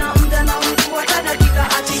 sina muda na mtu hata dakika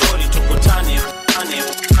ati shorty tukutane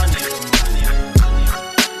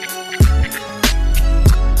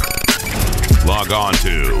Log on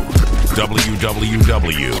to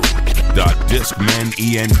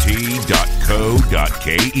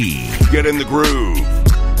www.discmenent.co.ke. Get in the groove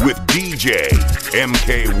with DJ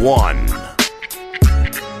Mk1.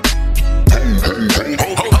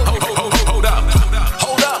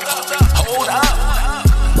 Hold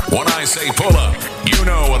up. When I say pull up, you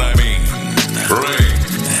know what I mean. Bring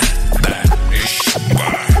that ish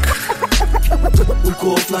back.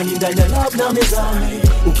 Uko flani ndani ya lab na mezani,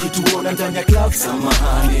 ukituona ndani ya club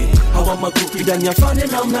samahani. Hawa magrupi ndani ya fane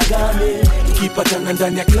namna gani? Tukipatana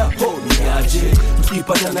ndani ya club ho ni aje,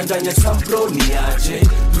 tukipatana ndani ya sampro ni aje,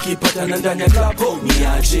 tukipatana ndani ya club ho ni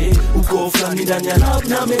aje. Uko flani ndani ya lab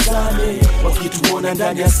na mezani, wakituona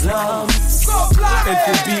ndani ya slam.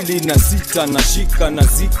 2006 nashika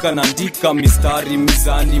nazika naandika mistari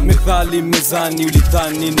mizani, methali mezani.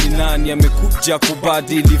 Ulidhani ni nani amekuja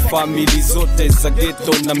kubadili famili zote za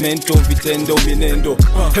ghetto na mento vitendo minendo?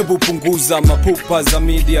 Hebu punguza mapupa za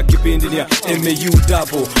media, kipindi ni ya MU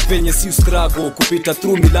double penye si struggle kupita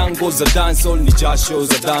through milango za dancehall, ni jasho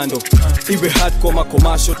za dando. Iwe hardcore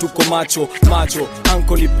makomasho tuko macho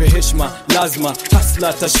anko nipe heshima lazima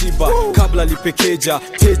hasla tashiba kabla lipekeja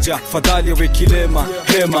teja fadhali we kilema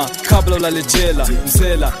hema kabla ulalejela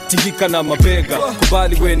mzela tigika na mabega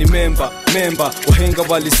kubali we ni memba wahenga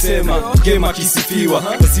walisema gema kisifiwa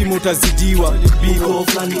lazima utazidiwa. Biko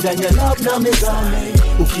flani ndani ya lab na mezani,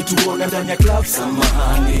 ukituona ndani ya club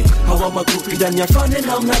samahani. Hawa magrupi ndani ya fane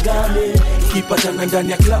namna gani? Tukipatana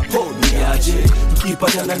ndani ya club ho ni aje,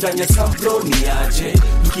 tukipatana ndani ya samplo ni aje,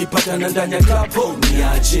 tukipatana ndani ya club ho ni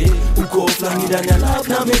aje. Uko flani ndani ya lab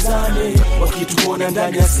na mezani, wakituona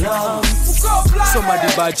ndani ya slam. Soma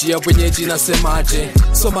dibaji ya wenyeji nasemaje,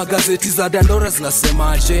 soma gazeti za dandora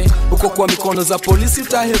zinasemaje. Uko kwa mikono za polisi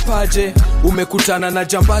utahepaje, umekutana na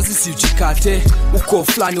jambazi si ujikate. Uko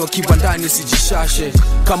flani wa kibandani usijishashe,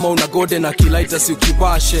 kama una gode na kilaita si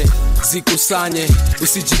ukibashe. Zikusanye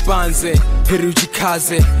usijibanze, heri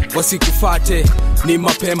ujikaze wasikufate. Ni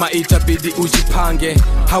mapema itabidi ujipange,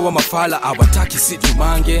 hawa mafala hawataki si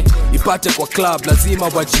tumange. Ipate kwa club lazima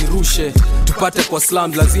wajirushe, tupate kwa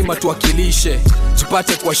slums lazima tuwakilishe,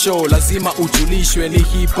 tupate kwa show lazima ujulishwe. Ni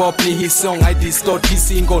hip hop ni hii song I distort hii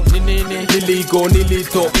single ni nini niligo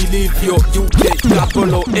nilito ilivyo UK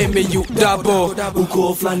double MU double.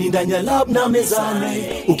 Uko flani ndani ya lab na mezani,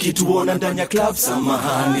 ukituona ndani ya club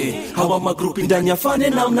samahani. Hawa magrupi ndani ya fane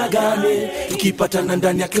namna gani? Tukipatana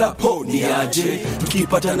ndani ya club ho ni aje,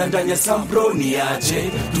 tukipatana ndani ya sampro ni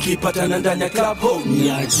aje, tukipatana ndani ya club ho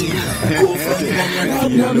ni aje. Uko flani ndani ya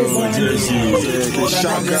lab na mezani,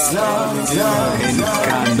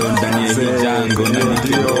 kando ndani ya mijango na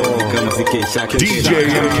ndio kama zikesha DJ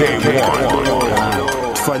Mk1.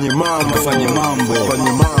 Fanye mambo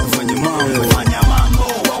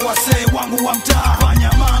wawase wangu wa mtaa.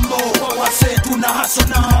 Fanya mambo wawase tuna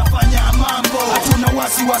hasona. Fanya mambo hatuna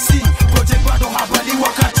wasiwasi, kote bado habari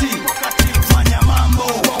wakati. Fanya mambo mambo,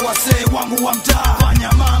 wawase wangu wa mtaa.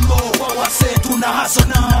 Fanya mambo, wawase tuna hustle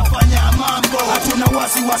na fanya mambo. Hatuna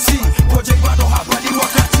wasiwasi, project bado hapa ni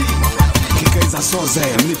wakati. Kikaiza soze,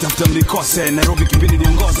 mnitafuta mlikose. Nairobi kipindi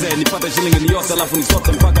niongoze, nipate shilingi niyose, alafu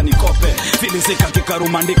nisote mpaka nikope. Fili sika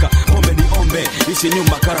kikarumandika, ombe ni ombe. Ishi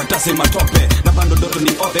nyumba karatasi matope, na bando ndoto ni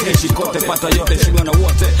ote. Eshi kote, pata yote, shimwa na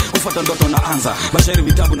wote. Kufata ndoto na anza, mashairi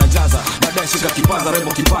vitabu na jaza. Baadaye shika kipaza,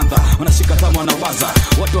 rebo kipanta. Wanashika tamu wanawaza,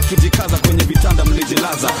 watu wakijikaza kwenye vitanda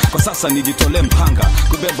mlijilaza. Kwa sasa nijitole mpanga,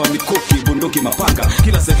 kubeba mikuki, bunduki, mapanga.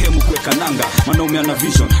 Kila sehemu kuweka nanga, manaume ana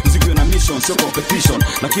vision. Mzigo na mission, sio competition.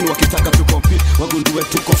 Lakini wakitaka tu compete, wagundue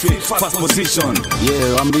tuko fit, first position.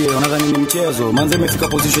 Yeah, ambie, wanadhani ni mchezo. Manze imefika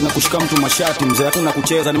position ya kushika mtu mashati. Mzee hakuna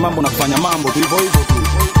kucheza, ni mambo na kufanya mambo tu hivyo hivyo tu.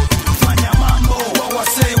 Fanya mambo,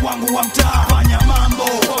 wawase wangu wa mtaa. Fanya mambo,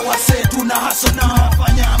 wawase tuna hustle na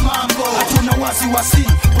fanya mambo. Hatuna wasiwasi,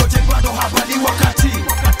 project bado hapa ni wakati.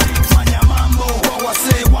 Fanya mambo,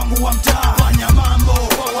 wawase wangu wa mtaa. Fanya mambo,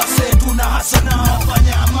 wawase tuna hustle na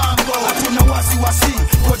fanya mambo. Hatuna wasiwasi,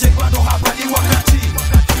 project bado hapa ni wakati.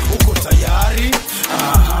 Uko tayari?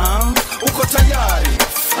 Aha. Uko tayari?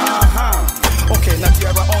 Aha. Okay, na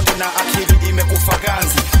tiara onde na akili imekufa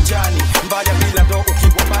ganzi. Njani, mbaya bila do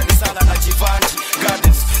ukiwa mbali sana na jivanji.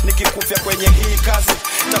 Gardens, nikikufia kwenye hii kazi.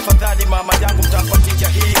 Tafadhali mama yangu mtafuatia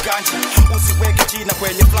hii ganji. Usiweke jina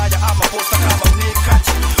kwenye flyer ama posta kama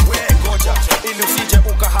unikaji. We ngoja, ili usije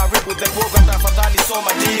ukaharibu the program. Tafadhali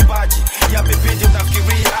soma dibaji. Ya vipindi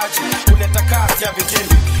unafikiria aje. Kuleta kasi ya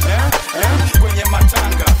vitimbi kwenye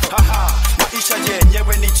matanga. Haha, maisha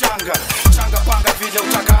yenyewe ni changa. Changa panga vile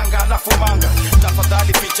utakanga alafu manga.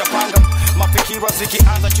 Tafadhali picha panga, mafikira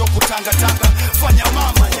zikianza choku tanga tanga. Fanya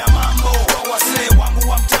mama ya mambo, wawase wangu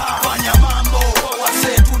wa mtaa. Fanya mambo,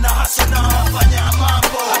 wawase tuna hustle na fanya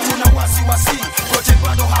mambo. Hatuna wasiwasi, project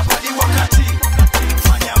bado hapa ni wakati.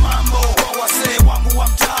 Fanya mambo, wawase wangu wa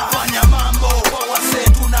mtaa. Fanya mambo, wawase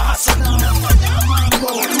tuna hustle na fanya mambo.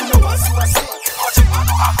 Hatuna wasiwasi, project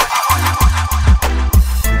bado hapa ni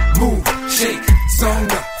wakati. Move, shake,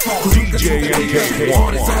 songa, DJ Mk1.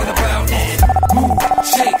 What it's all about. Move,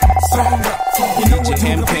 shake, songa, you know what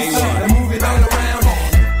Mk1. Move it all around.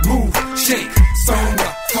 Move, shake,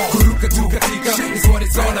 songa, kuruka tuka tika is what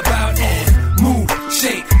it's all about. Move,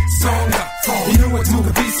 shake, songa, you know what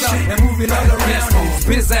tukabisa and move it all around.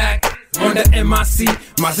 Bizak on the MIC,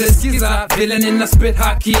 mazeskiza villain in the spit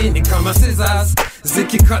hockey. Ni kama scissors,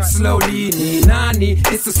 ziki cut slowly. Ni nani,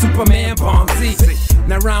 it's the Superman bombzi.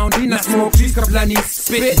 Na round in a smoke trees kabla ni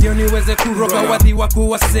spit. Ndio niweze kuroga wadhi wa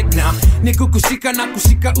kuwa sick na ni kukushika na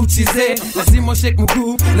kushika uchize. Lazima shake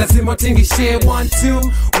mguu, lazima tingishe. 1,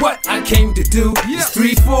 2, what I came to do is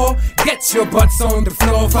 3, 4, get your butts on the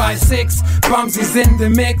floor. 5, 6, bombs is in the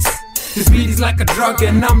mix. This beat is like a drug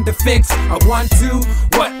and I'm the fix. I 1, 2,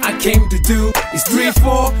 what I came to do is 3,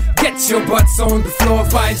 4, get your butts on the floor.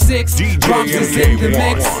 5, 6, bombs is in the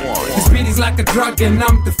mix. This beat is like a drug and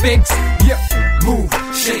I'm the fix. Yep. Move,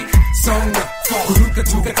 shake, songa, kuruka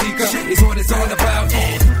tuka tika is what it's all about.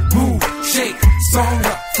 Move, shake,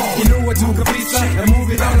 songa, you know what tukabisa and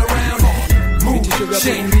move it all around. Move,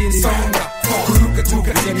 shake, songa, kuruka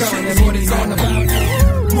tuka tika is what it's all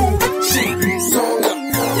about. Move, shake, songa,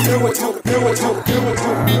 you know what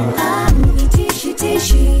Tishi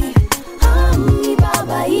tishi, ni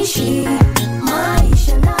baba ishi,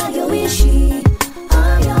 maisha nayoishi,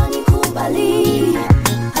 haya nikubali.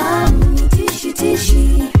 Tishi,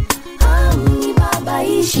 ni baba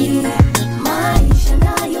ishi, maisha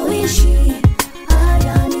nayoishi,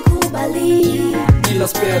 haya nikubali. Bila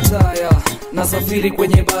spare tire, nasafiri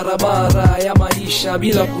kwenye barabara ya maisha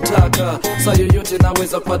bila kutaka. Saa yoyote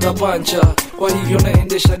naweza kupata pancha, kwa hivyo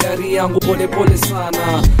naendesha gari yangu pole pole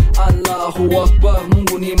sana. Allahu Akbar,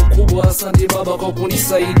 Mungu ni mkubwa. Asante Baba kwa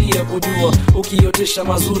kunisaidia kujua ukiotesha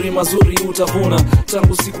mazuri mazuri utavuna.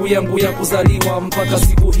 Tangu siku yangu ya kuzaliwa mpaka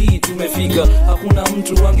siku hii tumefika. Hakuna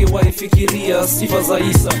mtu angewahi fikiria sifa za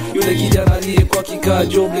Isa, yule kijana aliyekuwa kikaa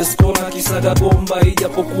jobless kona kisaga bomba.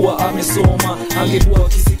 Ijapokuwa amesoma, angekuwa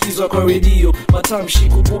akisikizwa kwa redio. Matamshi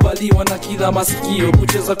kukubaliwa na kila masikio.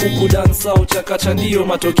 Kucheza kuku dansa au chakacha ndio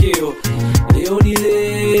matokeo. Leo ni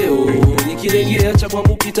leo, nikilegea cha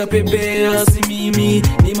kwangu kitapepea. Si mimi,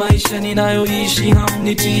 ni maisha ninayoishi.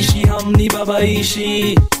 Hamnitishi,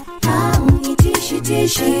 hamnibabaishi. Hamnitishi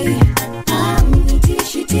tishi,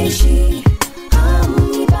 hamnitishi tishi,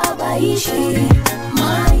 hamnibabaishi.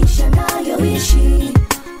 Maisha nayoishi,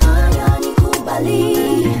 haya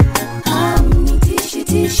nikubali. Hamnitishi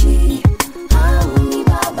tishi,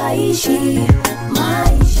 hamnibabaishi.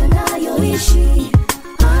 Maisha nayoishi,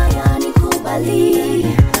 haya nikubali.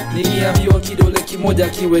 Niliambiwa kidole moja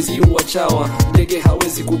kiwezi uwa chawa. Ndege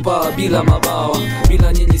hawezi kupaa bila mabawa.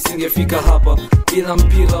 Bila nyinyi singefika hapa. Bila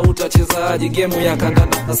mpira utachezaje game ya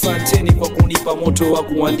kandanda? Asanteni kwa kunipa moto wa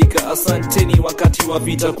kuandika. Asanteni wakati wa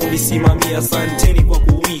vita kunisimamia. Asanteni kwa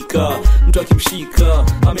kuwika. Mtu akimshika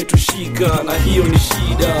ametushika, na hiyo ni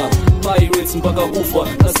shida. Pirates mpaka kufa,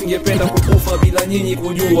 na singependa kukufa bila nyinyi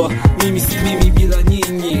kujua mimi si mimi bila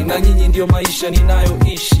nyinyi, na nyinyi ndio maisha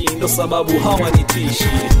ninayoishi, ndo sababu hawanitishi.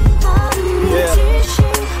 Yeah.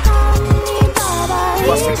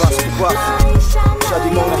 Basi kwa Shadi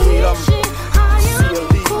Mona Hiram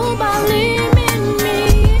CLD.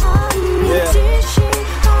 Yeah.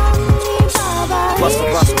 Basi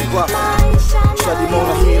kwa Shadi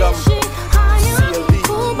Mona Hiram CLD.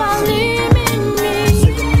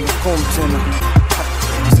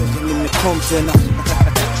 Tena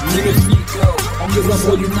nimefika, ongeza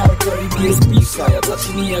volume na karibia speaker ya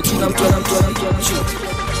tasnia, kila mtu anamtoa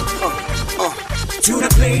to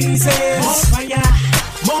the blazes. More fire,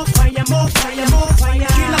 more fire, more fire, more fire.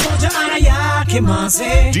 Kila moja ana yake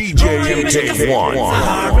manze. DJ Mk1.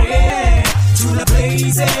 To the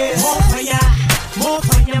blazes. More fire, more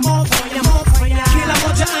fire, more fire, more fire. Kila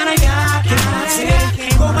moja ana yake manze.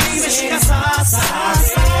 Ngoma imeshika sasa.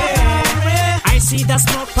 I see the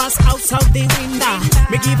smoke pass outside the window.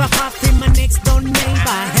 Me give a half in my next door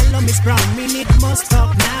neighbor. Hello, Miss Brown, me need more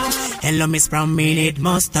stock now. Hello, Miss Brown, me need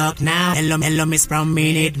more stock now. Hello, Miss Brown,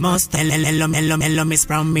 me need more stock. Hello, Miss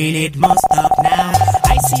Brown, me need more stock now.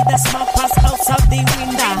 I see the smoke pass outside the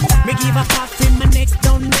window. Me give a half in my next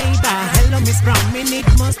door neighbor. Hello, Miss Brown, me need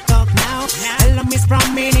more stock now. Hello, Miss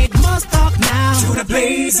Brown, me need more stock now. To the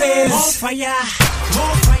blazes. More fire,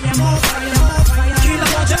 more fire, more fire, more fire. Kila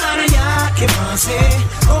moja ana yake manze.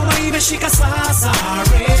 Ngoma imeshika sasa.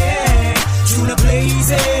 To the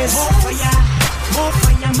blazes. more fire, more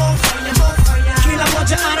fire, more fire, more fire. Kila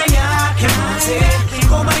moja ana yake manze.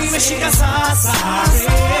 Ngoma imeshika sasa.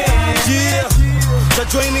 Yeah.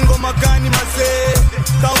 Tajoini ngoma gani mazee?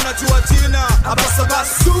 Ka unajua jina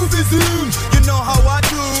Abasabas Zoom. You know how I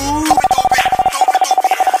do.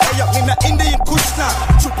 Nina Indian kushna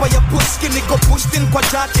chupa ya pushki niko pushed in kwa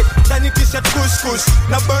jacket ndani t-shirt kush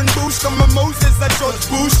na burn bush kama Moses na George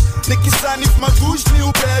Bush nikisanif magush ni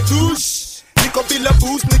ube douche niko bila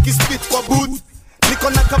boost nikispit kwa boot niko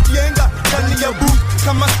na kapienga ndani ya boot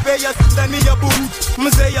kama spares ndani ya boot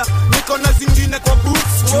mzeya niko na zingine kwa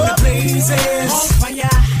boots. To the blazes. more fire,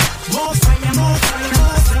 more fire, more fire,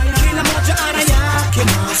 more fire. Kila moja ana yake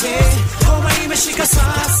manze. Ngoma imeshika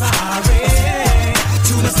sasa.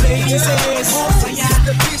 To the blazes. more fire,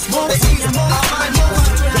 more fire, more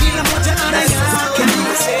fire. Kila moja ana yake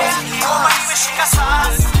manze. Ngoma imeshika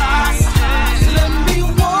sasa. Let me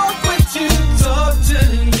walk with you, talk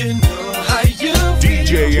till you know how you feel.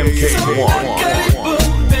 DJ Mk1. Karibu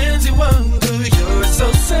mpenzi wangu, you're so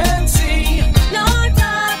sexy.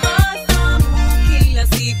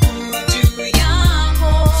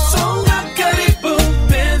 Songa karibu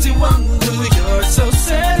mpenzi wangu, you're so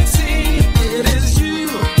sexy. It is you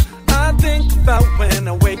I think about when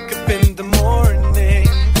I wake up in the morning.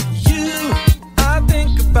 You I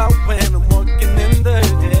think about when I'm walking in the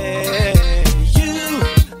day. You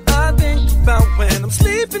I think about when I'm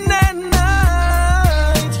sleeping at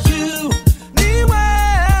night. You niwe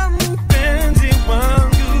mpenzi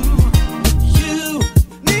wangu. You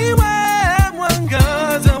niwe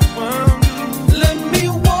mwangaza wangu. Let me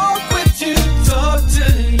walk with you, talk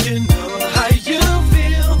till you know how you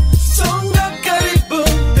feel. Songa karibu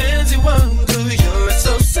mpenzi wangu, you're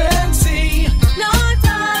so sexy.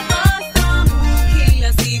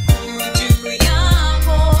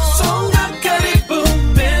 Songa karibu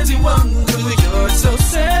mpenzi wangu, you're so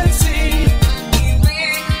sexy.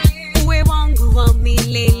 Uwe wangu wa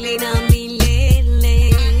milele na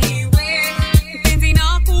milele. Mpenzi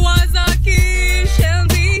na kuwaza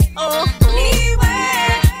kishenzi. Oh, niwe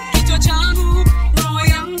kichwa changu, roho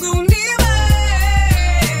yangu niwe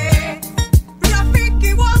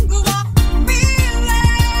rafiki wangu wa milele.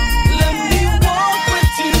 Let me walk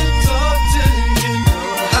with you, talk till you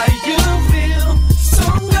know how you feel.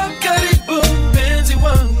 Songa karibu mpenzi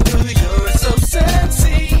wangu, you're so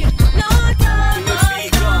sexy.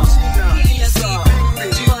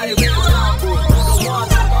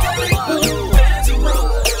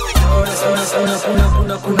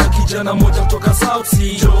 Kuna kijana moja kutoka South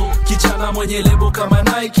Sea, kijana mwenye lebo kama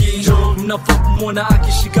Nike, mnafaa kumwona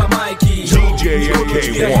akishika maiki, DJ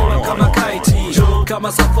Mk1. kama kite,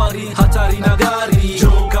 kama safari hatari na gari,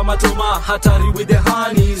 kama Toma hatari with the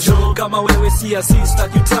honeys, kama wewe si assista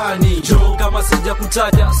kitani, kama sija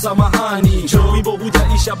kutaja samahani, wimbo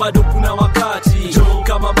hujaisha bado kuna wakati,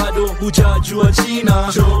 kama bado hujajua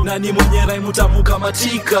jina nani mwenye rhyme tamu kama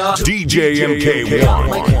tika DJ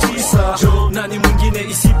Mk1 Mike Tisa nani mwingine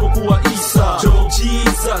isipokuwa Isa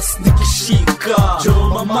Jesus nikishika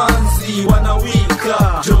mamanzi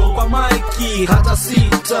wanawika kwa Mikey hata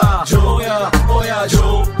sita oya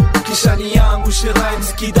kishani yangu she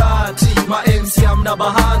rhymes kidati ma MC amna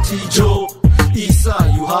bahati Isa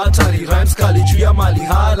yu hatari rhymes kali juu ya mali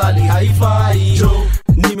halali haifai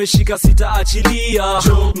nimeshika sitaachilia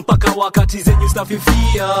mpaka wakati zenyu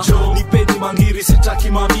stafifia nipeni mangiri sitaki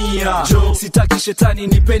mamia sitaki shetani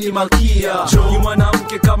nipeni malkia ni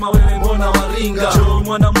mwanamke kama wewe mbona waringa ni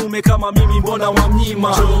mwanamume kama mimi mbona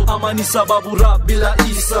wamnyima ama ni sababu rap bila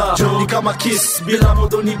Isa ni kama kiss bila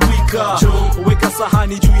modo ni bwika weka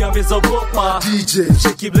sahani juu ya meza gopa DJ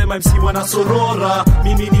cheki blema MC wanasorora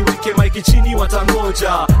mimi niweke mic chini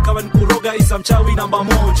watangoja kama nikuroga Isa mchawi namba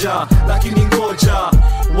 1 lakini ngoja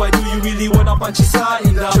why do you really wanna punch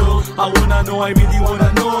inside now? I wanna know, I really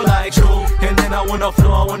wanna know like and then I wanna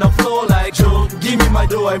flow like give me my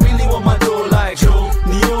dough, I really want my dough like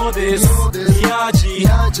Niodes, Niaji,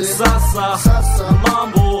 Sasa,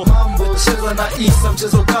 Mambo cheza na Isa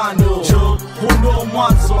mchezo kando hundo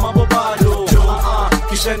mwanzo mambo bado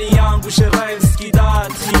kishani yangu she rhymes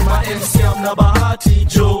kidati ma MC amna bahati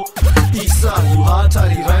Isa yu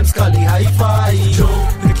hatari rhymes kali haifai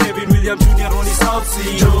Kevin William Jr. Ronnie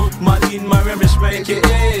Southsea Malin Mariamish aka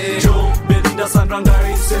Belinda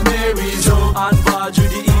Sandrangari St. Mary's Anva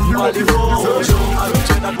Judy in Valley Road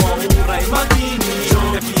Aruchena kwa Urai Magini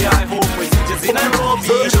FBI Home teachers in Nairobi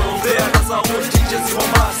There Nasa Old teachers in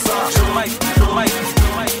Mombasa Mike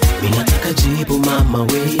Minataka jibu mama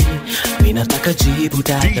we Minataka jibu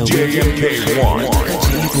dada we DJ Mk1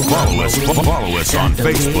 Follow us on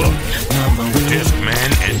Facebook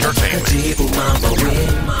Discman Entertainment jibu mama we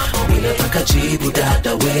Minataka jibu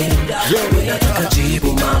dada we Minataka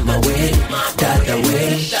jibu mama we dada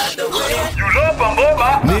we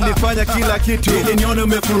Nilifanya kila kitu ili nione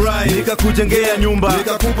umefurahi, nikakujengea nyumba,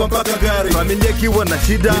 nikakupa mpaka gari, familia ikiwa na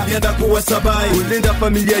shida nilienda kuwa sabai, ulinda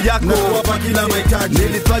familia yako na kuwapa kila mahitaji.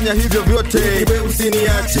 Nilifanya hivyo vyote iwe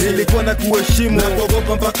usiniache, nilikuwa na kuheshimu na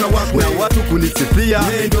kuogopa mpaka wako na watu kunisifia,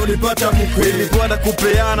 ndio nilipata mkwe, nilikuwa na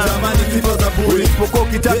kupeana zamani sifa za bure, ulipokuwa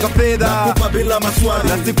ukitaka fedha nakupa bila maswali,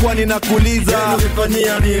 na sikuwa ninakuuliza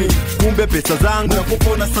unifanyia nini, kumbe pesa zangu nakupa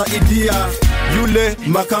unasaidia yule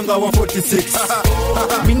makanga wa 46.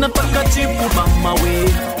 Minataka jibu mama we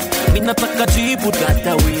Minataka jibu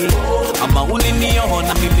dada we Ama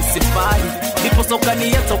uliniona mimi sifai Nipo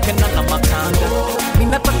sokani ya tokena na makanga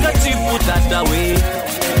Minataka jibu dada we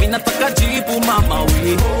Minataka jibu mama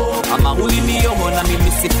we Ama uliniona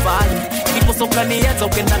mimi sifai Nipo sokani ya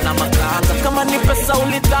tokena na makanga Kama ni pesa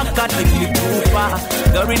ulitaka nilikupa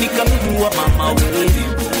Gari nikanunua mama we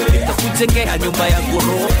Nikakujengea nyumba ya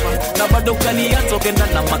ghorofa Na bado ukaniacha ukaenda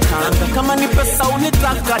na makanga Kama ni pesa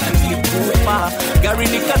ulitaka nilikupa Gari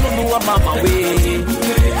nikanunua mama we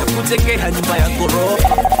Nikakujengea nyumba ya ghorofa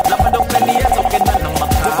Na bado ukaniacha ukaenda na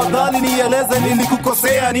makanga Tafadhali nieleze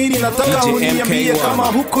nilikukosea nini, nataka uniambie kama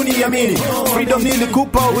huku niamini. Freedom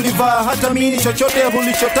nilikupa ulivaa hata mini, chochote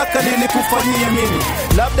ulichotaka nilikufanyia mimi.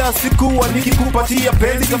 Labda sikuwa nikikupatia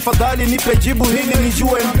penzi, tafadhali nipe jibu hili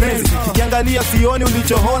nijue mpenzi. Nikiangalia sioni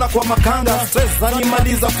ulichoona kwa makanga, stress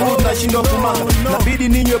zanimaliza food na shindo kumanga. Nabidi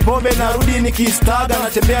ninywe pombe narudi nikistaga,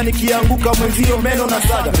 natembea nikianguka mwenzio meno na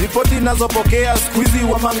saga. Ripoti nazopokea siku hizi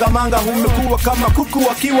wa manga umekuwa kama kuku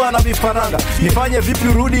wakiwa na vifaranga. Nifanye vipi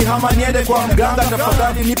rudi ama niende kwa mganga,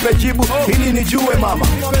 tafadhali nipe jibu ili nijue mama.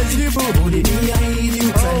 Nipe jibu uliniahidi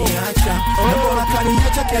utaniacha, na mbona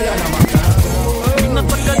kaniacha kila na makanga.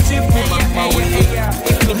 Minataka jibu mama we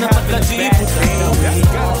Minataka jibu dada we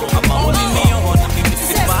Ama uliniona mimi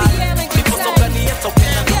sifai Nipo sokani ya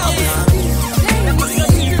tokena na makanga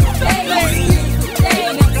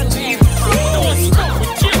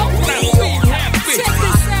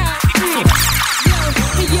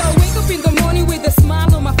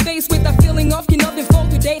with a feeling of nothing for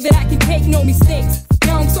today that I can take no mistakes.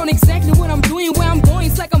 Now I'm so exactly what I'm doing, where I'm going.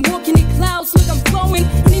 It's like I'm walking in clouds, look I'm flowing.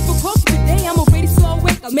 Need for coffee today, I'm already so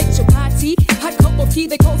awake. I'll make chapati, hot cup of tea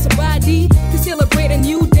they call somebody to celebrate a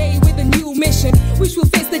new day with a new mission. Which will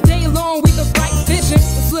face the day long with the right vision.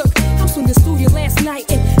 But look, I was in the studio last night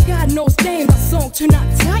and God knows damn my song turned out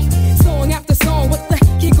tight. Song after song, what the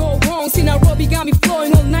heck can go wrong? See Nairobi got me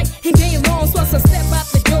flowing all night and day long. So as I step out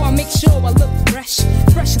the door, I make sure I look fresh,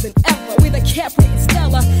 fresher than ever with a Capri and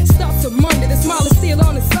Stella. Starts on Monday, the smile is still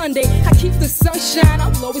on a Sunday. I keep the sunshine, I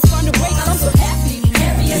will always find a way. I'm so happy,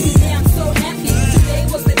 happy every day. I'm so happy. Today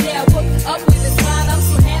was the day I woke up with a smile. I'm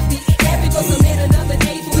so happy, happy because I made another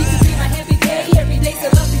day for we to be my happy day. Every day's a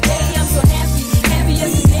lovely day. I'm so happy, happy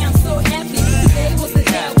every day. I'm so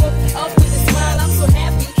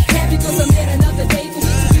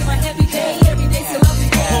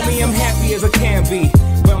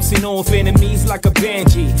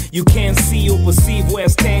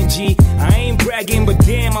man, G. I ain't bragging, but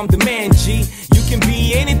damn, I'm the man, G. You can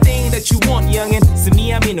be anything that you want, youngin'. To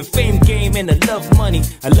me, I'm in the fame game and I love money.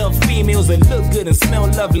 I love females that look good and smell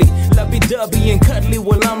lovely. Lovey-dovey and cuddly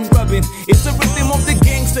while I'm rubbing. It's the rhythm of the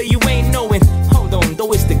gangster you ain't knowing. Hold on,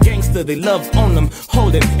 though it's the gangster they love on them.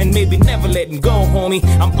 Hold it and maybe never let them go, homie.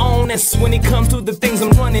 I'm honest when it comes to the things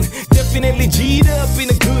I'm running. Definitely G'd up in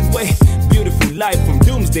a good way. Beautiful life from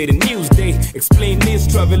doomsday to newsday. Explain this,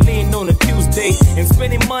 traveling on a Tuesday and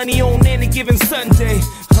spending money on any given Sunday.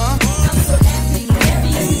 Huh? I'm so happy,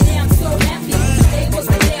 I'm so happy. Today was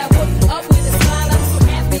the day I woke up with a smile. I'm so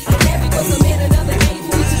happy, cause I made another day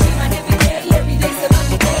for you to be my happy day. Every day's a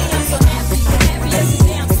lucky day. I'm so happy,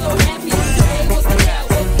 I'm so happy. Today was the day I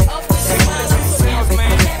woke up with a smile. I'm so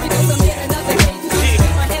happy, cause I made another day for you to be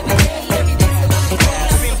my happy day. Every day's a lucky day.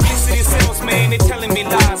 Simplicity sells, man, they're telling me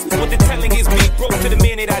lies. What they're telling is me broke to the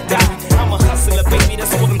minute I die. I'm a hustler, baby,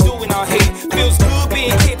 that's what I'm doing out here. Feels good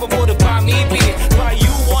being capable to buy me beer. Buy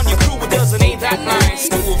you on your crew, it doesn't ain't that nice.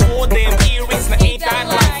 To avoid them earrings, now ain't that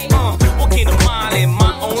life. Walking a mile in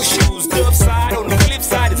my own shoes. The upside on the flip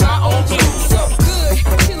side is my own blues. So good,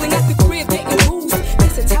 chilling at the crib, making moves.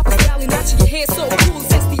 This the top of valley, not to your head so cool.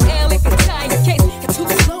 That's the L if it's tight, in case you're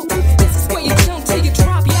too slow. This is where you jump till you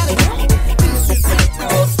drop, you gotta know. This is it,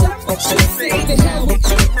 girl, stop what you say. The hell what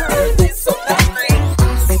you heard, this so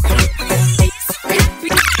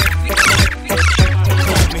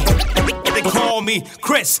They call me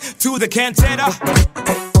Chris to the cantata.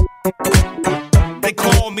 They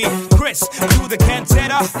call me Chris to the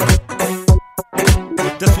cantata.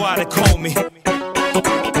 That's why they call me.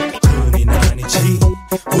 Huni nani G,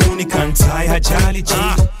 huni kantai hajali G,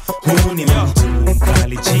 huni mtu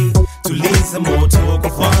mkali G, tuliza moto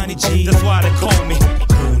kufani G. That's why they call me.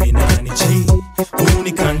 Huni nani G,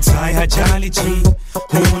 huni kantai hajali G,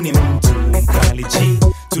 huni mtu mkali G,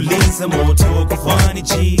 tuliza moto kufani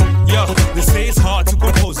G. Yo, they say it's hard to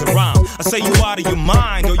compose a rhyme. I say you out of your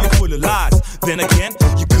mind or you full of lies. Then again,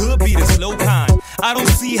 you could be the slow kind. I don't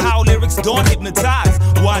see how lyrics don't hypnotize.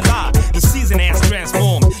 Why lie? The season has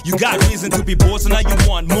transformed. You got reason to be bored, so now you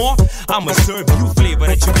want more? I'ma serve you flavor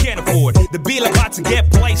that you can't afford. The beat about to get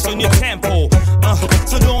placed on your tempo.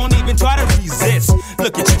 So don't even try to resist.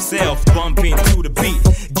 Look at yourself bumping to the beat.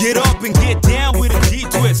 Get up and get down with a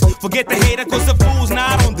G-twist. Forget the hater cause the fool's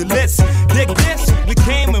not on the list. Dig this, we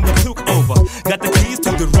came and we took over. Got the keys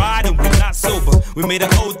to the ride and we're not sober. We made an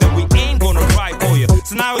oath that we ain't gonna ride for you.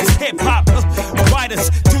 So now it's hip-hop, ride us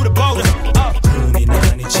to the border. Huni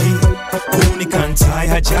nani G, huni kantai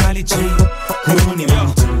hajali G, huni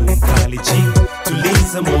mtu mkali G,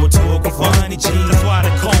 tuliza moto kufani G. That's why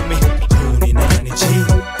they call me. Huni nani G,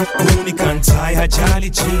 huni kantai hajali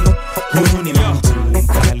G, huni mtu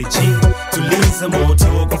mkali G, tuliza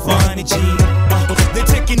moto kufani G. They're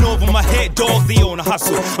taking over my head, dog, they on a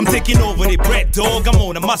hustle. I'm taking over their bread, dog, I'm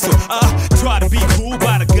on a muscle. Try to be cool,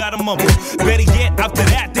 but I gotta mumble. Better yet, after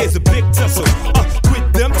that, there's a big tussle.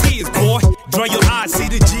 Quit them tears, boy. Dry your eyes, see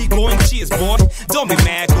the G going cheers, boy. Don't be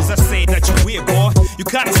mad, cause I say that you weird, boy. You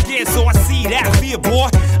kinda scared, so I see that fear, boy.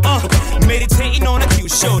 Meditating on a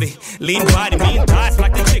cute shorty. Lean body, mean thighs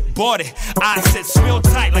like the chick bought it. Eyes set real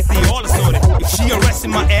tight like they all assorted. If she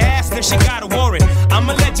arresting my ass, then she got a warrant. I'm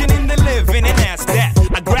a legend in the living, and that's that.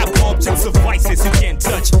 I grab objects of vices you can't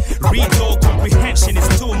touch. Read all comprehension is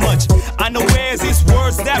too much. I know where's these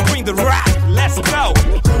words that bring the rap. Let's go.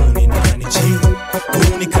 Huni nani G,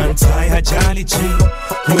 huni kantai hajali G,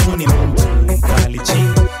 huni mtu mkali G,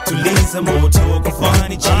 tuliza moto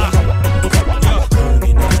kufani G.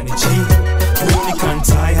 Huni nani G, huni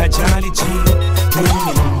kantai hajali G,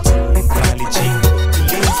 huni mtu mkali G,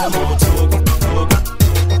 tuliza moto kufani.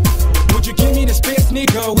 Would you give me the space,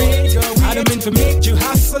 nigga? Wait, I don't mean to make you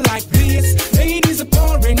hustle like this. Ladies are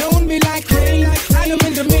pouring on me like rain. I don't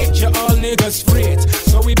mean to make you all niggas fret.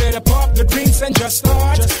 So we better pop the drinks and just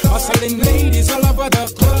start hustling ladies all over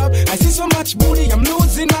the club. I see so much booty, I'm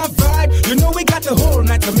losing my vibe. You know we got the whole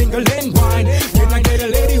night to mingle and wine. Can I get a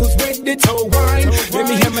lady who's ready to wine? Let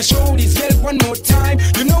me hear my shoulders yell one more time.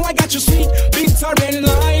 You know I got you sweet, bitter and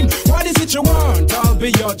lime. What is it you want? I'll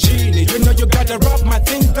be your genie. You know you gotta rub my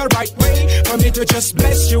thing the right way for me to just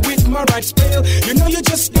bless you with my right spell. You know you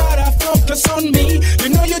just gotta focus on me. You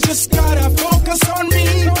know you just gotta focus on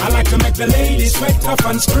me. I like to make the ladies sweat up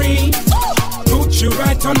and scream. Put you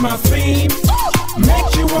right on my feet.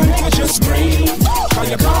 Make you want to just scream. Cause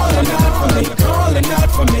you're calling out for me, calling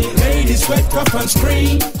out for me. Ladies sweat up and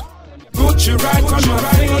scream. Put you right on my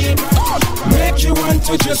feet. Make you want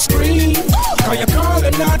to just scream. Cause you're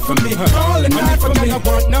calling out for me, calling out for me. I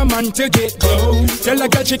want no man to get close. Tell a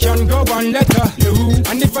girl she can go and let her loose.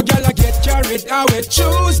 And if a girl I get carried how it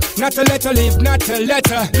choose. Not a letter live, not a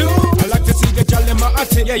letter lose. I like to see the girl in my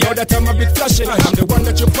attic. Yeah, yo, that I'm a bit flashy. I'm the one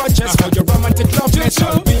that you purchase for your romantic loveness.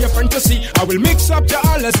 I'll be a fantasy. I will mix up the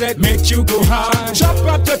alles that make you go high. Chop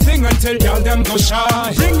up the thing until y'all them go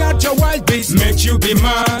shy. Bring out your wild beast, make you be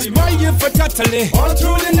mine. Why you for totally all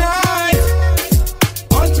through the night?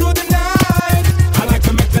 All through the night. I like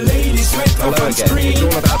to make the ladies sweat off on screen. It's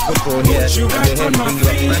all about football here, and we're here to bring you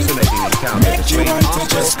a fascinating encounter between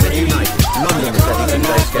Arsenal and United. London is setting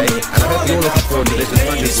today's game, and I hope you're all looking forward to this as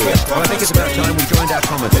much as we are. Well, I think it's about time we joined our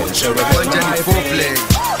commentators. So we're going to foreplay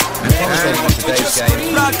and commentating on today's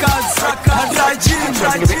game.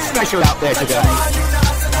 Something a bit special out there today.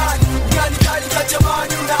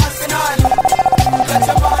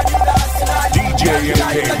 DJ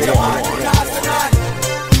Mk1.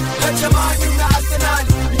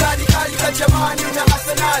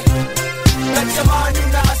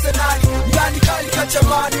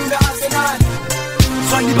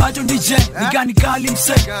 Swali bado DJ, nigani kali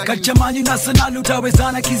mse Kachamani na Arsenal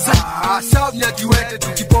utawezana kize Saudi ya kiwete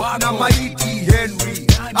tukipofu na maiti Henry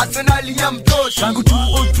Arsenal ya mtosha Tangu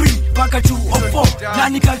 203 paka 204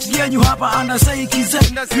 Nani kati yenyu hapa anasai kize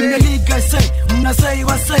Premier League I say, mnasai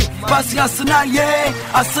wasai Basi Arsenal yeah,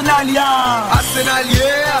 Arsenal yeah Arsenal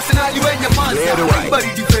yeah, Arsenal wenye manza Everybody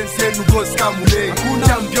defense yenu goes kamule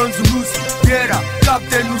Champions Urusi, Gera,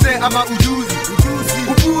 Captain Uze ama ujuzi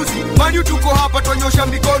Upuzi, manyu tuko hapa tuonyosha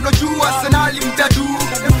mikono juu Arsenal mtadu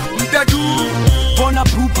Bona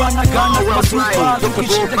pupa na gana kwa supa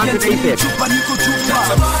Tukishita genzi chupa niko chupa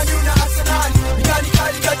Kachamanyu na Arsenal Nikali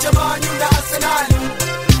kali kachamanyu na Arsenal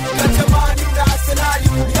Kachamanyu na Arsenal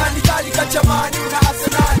Nikali kali kachamanyu na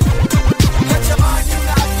Arsenal Kachamanyu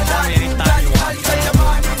na Arsenal Nikali kali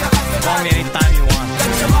kachamanyu na Arsenal Call me anytime you want.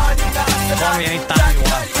 Kachamanyu na Arsenal Call me anytime you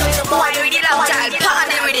want. Why you did that child?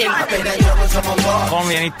 Party with him Call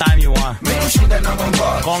me anytime you want.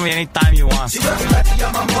 Call me anytime you want.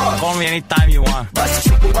 Call me anytime you want.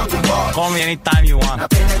 Call me anytime you want.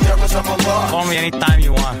 Call me anytime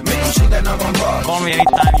you want. Call me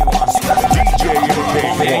anytime you want. DJ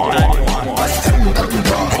Mk1.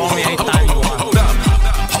 Call me anytime you want.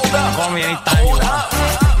 Call me anytime you want.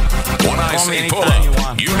 When I say pull up,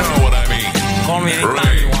 you know what I mean. Call me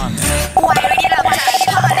anytime you want.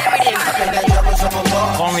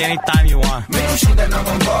 Call me anytime you want.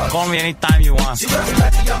 Call me anytime you want.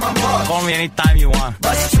 Call me anytime you want.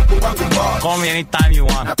 Call me anytime you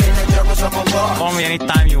want. Call me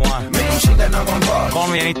anytime you want. Call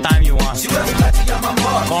me anytime you want.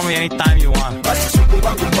 Call me anytime you want.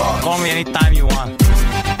 Call me anytime you want.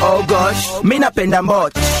 Oh gosh, mi napenda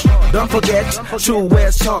mbot. Don't forget to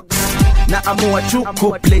wear socks. Na amua tu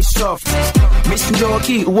play soft. Miss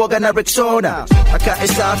Njoki uoga na Rexona. Akae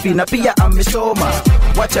safi na pia amesoma.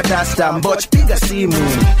 Wacha dasta mboch piga simu.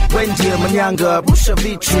 Wenje manyanga busha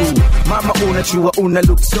vichu. Mama unachua una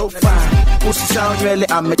look so fine. Usisao nywele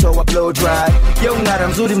ametoa blow dry. Yo ngara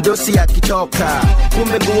mzuri mdosi akitoka.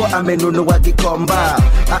 Kumbe nguo amenunua gikomba.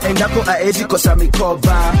 Aendako aezi kosa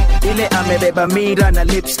mikoba. Ile amebeba mira na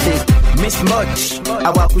lipstick. Miss Much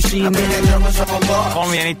awakushinde. Call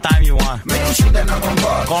me anytime you want.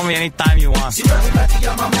 Call me anytime you want.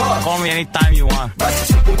 Call me anytime you want.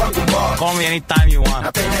 Call me anytime you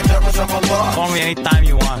want. Call me anytime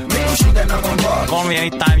you want. Call me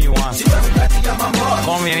anytime you want.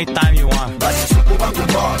 Call me anytime you want.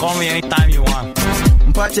 Call me anytime you want.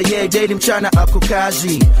 Mpate ye daily mchana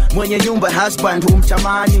akukazi. Mwenye nyumba husband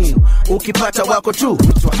humtamani. Ukipata wako tu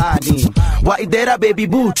mtwahani. Waidera baby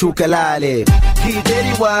boo tukalale.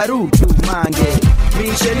 Hideri waru tumange.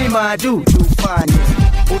 Misheni madu tufanye.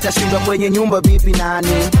 Utashindwa kwenye nyumba bibi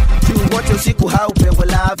nani. Tu wote usiku haupewa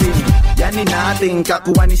loving. Yani nothing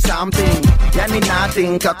kakuwa ni something. Yani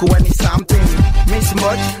nothing kakuwa ni something. Miss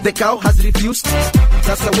Much the cow has refused.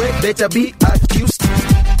 Sasa we better be accused.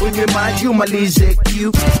 Unywe maji umalize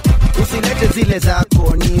Q. Usilete zile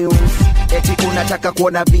zako news. Eti unataka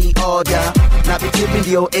kuona V-order. Na vitimbi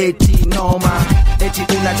ndio eti noma. Eti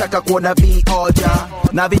unataka kuona V-order.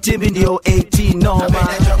 Na vitimbi ndio eti noma.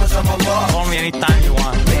 Call me anytime you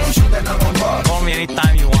want. Call me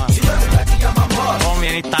anytime you want. Call me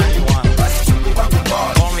anytime you want.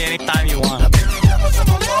 Call me anytime you want.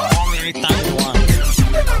 Call me anytime you want.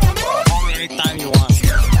 Call me anytime you want.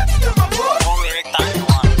 Call me anytime you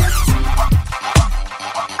want.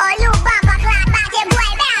 Oh, you baba clap back, your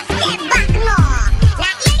boy, better step back more.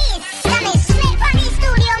 Now hear this, coming straight from the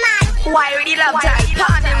studio, man. Why you did that child?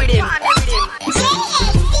 Party with him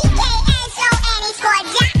J-A-C-K-S-O-N is for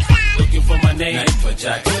Jackson. Looking for my name for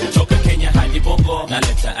Jackson. Toka Kenya hadi Bongo. bongo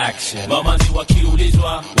naleta action. Mamazi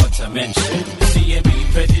wakiulizwa what I mention.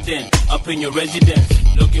 CMB president up in your residence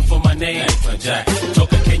looking for my name naitwa Jack.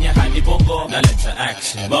 Toka Kenya hadi bongo naleta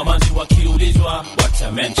action. Mamazi wakiulizwa what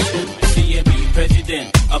I mention. CMB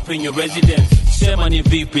president up in your residence. Sema ni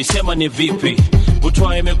vipi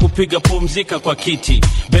Butwa imekupiga pumzika kwa kiti.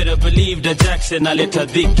 Better believe that Jackson aleta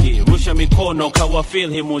dhiki. Rusha mikono kawa feel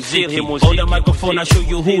him muziki. Hold the microphone, I show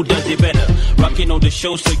you who does it better. Rocking on the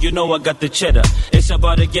show so you know I got the cheddar. It's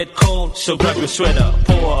about to get cold, so grab your sweater.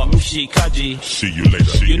 Poa mshikaji. See you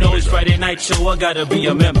later. You know it's Friday night, so I gotta be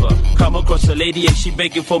a member. Come across a lady and she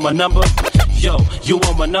begging for my number. Yo, you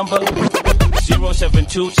want my number?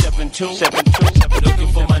 0727272. Looking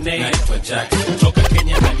for my name naitwa Jackson. Toka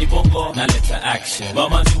Kenya hadi bongo naleta action.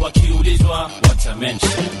 Mamazi wakiulizwa what I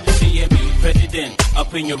mention. CMB president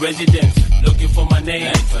up in your residence looking for my name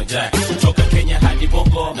naitwa Jackson. Toka Kenya hadi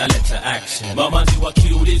bongo naleta action. Mamazi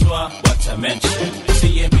wakiulizwa what I mention.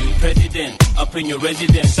 CMB president up in your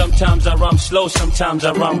residence. Sometimes I rhyme slow, sometimes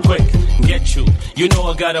I rhyme quick. Get you know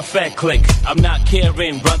I got a fat click. I'm not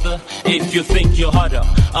caring, brother, if you think you're harder.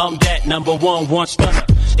 I'm that number one stunner.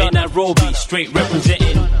 In Nairobi, straight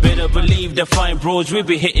representing. Better believe the fine bros we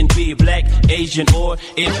be hitting. Be black, Asian, or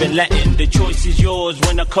even Latin. The choice is yours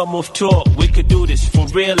when I come off tour. We could do this for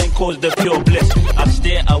real and cause the pure bliss. I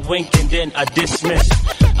stare, I wink, and then I dismiss.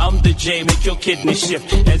 I'm the J, make your kidney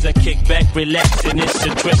shift. As I kick back, relax, and it's a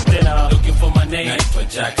twist. And I'm looking for my name naitwa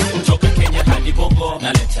Jackson. Toka Kenya hadi bongo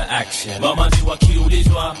naleta action. Mamazi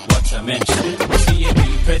wakiulizwa what I mention.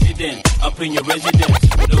 CMB president up in your residence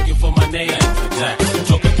looking for my name naitwa Jackson.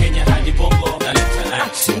 Toka Kenya hadi bongo naleta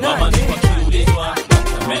action. Mamazi wakiulizwa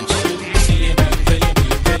what I mention. CMB president.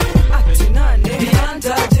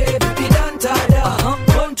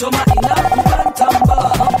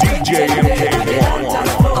 DJ Mk1.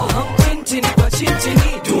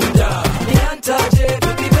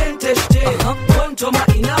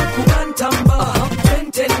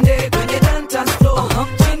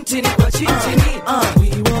 We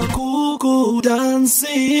were kuku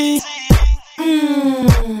dancing.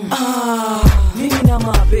 Mimi na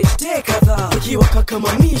mabeshte kadhaa ukiwaka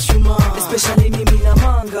kama mishuma, especially mimi na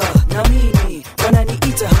manga na mimi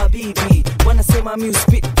wananiita habibi, wanasema mi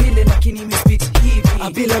spit vile lakini mi spit hivi.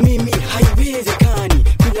 Bila mimi haiwezekani,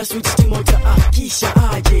 bila switch timota akisha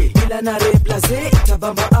aje, bila na replace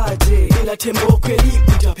itabamba aje, bila tembo kweli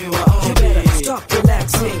utapewa aje. You better stop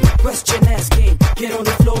relaxing, question asking, get on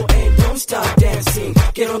the floor and don't stop dancing,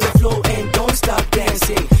 get on the floor and don't stop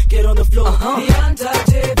dancing, get on the floor.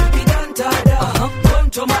 Niandaje bibi dantada,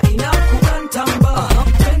 kontoma inakugantamba,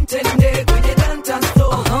 twentende kwenye dance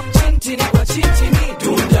floor, chintini kwa chintini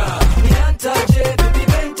dunda. Niandaje bibi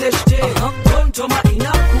benteshte, kontoma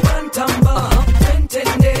inakugantamba,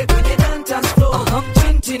 twentende kwenye dance floor,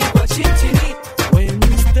 chintini kwa chintini. When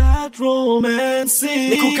you start romancing,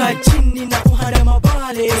 nikuka chini na kuharama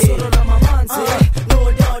bale, soro la mamanze,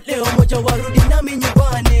 no doubt leo moja warudi nami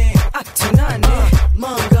nyumbani. Atinane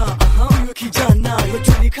manga, huyo kijana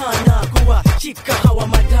yojulikana kuwa chika hawa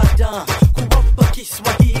madada, kuwapa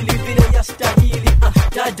Kiswahili vile ya stahili.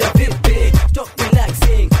 Dada vipi, stop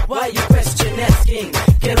relaxing, why you question asking?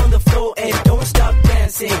 Get on the floor and don't stop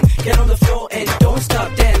dancing, get on the floor and don't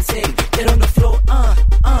stop dancing, get on the floor.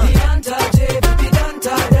 Niandaje bibi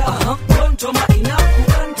dantada, kontoma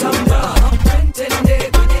inakugantamba, twentende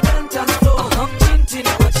kwenye dance floor, chintini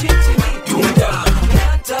kwa chintini dunda.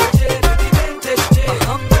 Niandaje bibi benteshte,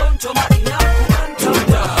 kontoma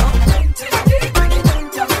inakugantamba, twentende kwenye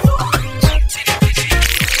dance floor, chintini kwa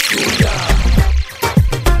chintini dunda.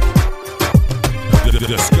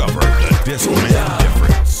 Discover the Discman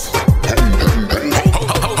difference.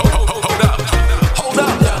 Hold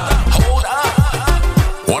up.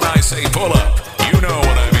 When I say pull up, you know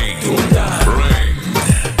what I mean. Bring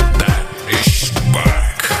that ish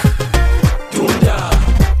back.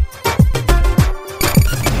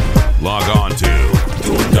 Log on to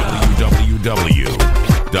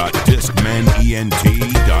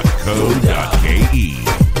www.discmanent.co.ke.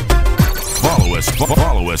 Follow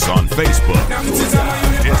us on Facebook.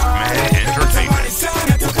 Discman Entertainment.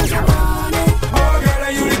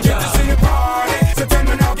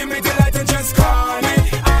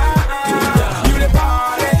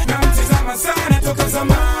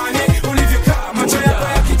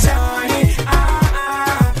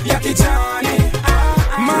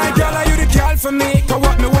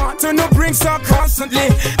 So constantly,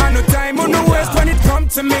 I no time on no waste when it come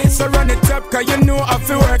to me. So run it up, cause you know I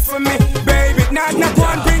feel work for me. Baby, not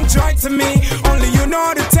one bring joy to me. Only you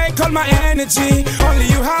know to take all my energy. Only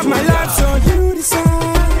you have my life, so you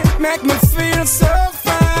decide. Make me feel so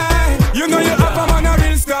fine. You know you up, I'm on a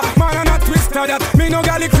real star. Man, I'm not twister. of that. Me no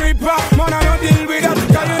galley creeper, man, I don't deal with that.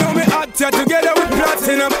 Cause you know me hot ya together with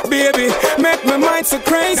platinum, baby. Make my mind so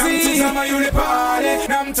crazy. Namtizama you the party,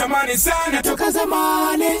 namtamani sana toka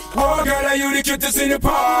zamani. Oh girl, are you the cutest in the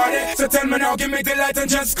party? So tell me now, give me the light and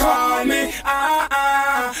just call me.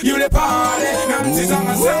 You the party,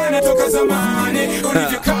 namtizama sana toka zamani. Or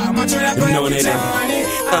if you come, I try to play with Johnny.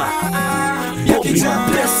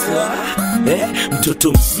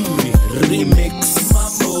 Mtoto mzuri remix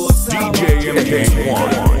DJ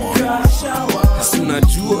Mk1.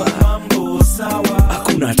 Unajua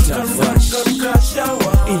hakuna tafash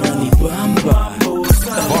inanibamba.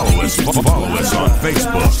 Follow us on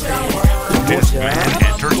Facebook. Discman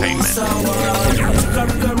Entertainment.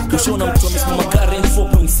 Kushona mtu amesimama Karen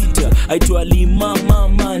 4.6 aitwa Lima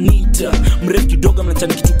Mama Nita. Mrefu kidogo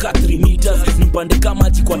mnachani kitu ka 3 meters. Nimpande kama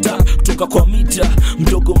maji kwa taa kutoka kwa mita.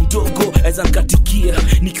 Mdogo mdogo aweza nkatikia.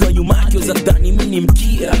 Nikiwa nyuma yake weza dhani mimi ni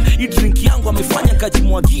mkia. Hii drink yangu amefanya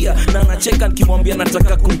kajimwagia. Na anacheka nikimwambia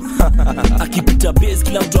nataka akipita base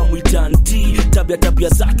kila mtu amuita auntie. Tabia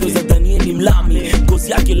zake weza dhani ni mlami.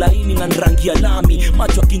 Ngozi yake laini na rangi ya lami.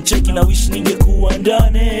 Macho akincheki na wish ningekuwa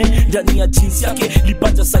ndani ya jeans yake.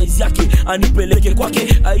 Lipata size yake anipeleke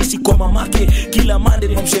kwake aishi kwa mamake. Kila mande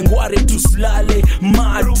kwa mshengware tuslale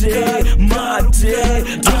mate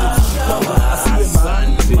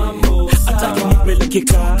asiwe mambo atake nipeleke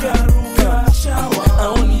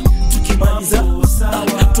aoni tukimaliza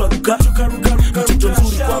tuaruka mtoto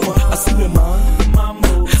mzuri kwangu asiwe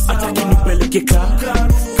mambo atake nipeleke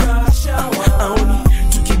aoni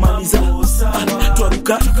tukimaliza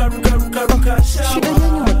tuaruka shida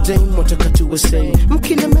yenyu madame wataka tuwe same.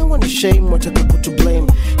 Mkilemewa ni shame wataka kutu blame.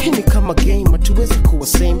 Hii ni kama game hatuwezi kuwa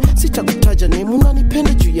same. Sitakutaja name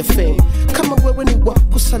unanipenda juu ya fame. Kama wewe ni wa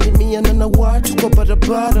kusalimiana na watu kwa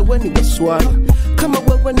barabara we ni waswara. Kama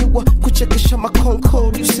wewe ni wa kuchekesha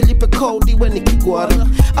makonkodi usilipe kodi we ni kigwara.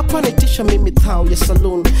 Hapa naitisha mimi thao ya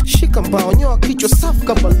saloon. Shika mbao nyoa kichwa safu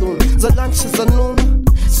kama balloon. Za lunch za noon.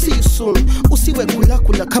 See you soon. Usiwe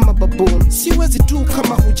kula kama baboon. Siwezi do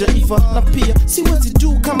kama hujaiva. Na pia siwezi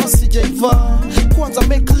do kama sijaiva. Kwanza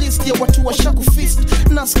make list ya watu washaku fist.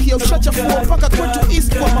 Nasikia ushachafua mpaka kwetu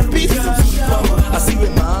east kwa mapisi. Asiwe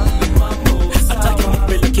mambo atake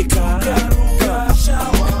nipeleke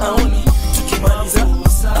aoni tukimaliza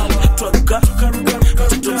tuaruka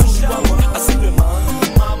mtoto mzuri wangu asiwe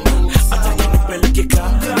mambo atake nipeleke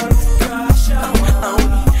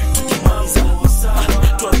aoni tukimaliza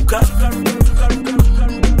tuaruka.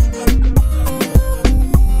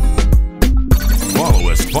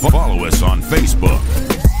 Follow us on Facebook.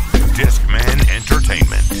 Discman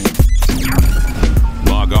Entertainment.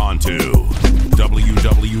 Log on to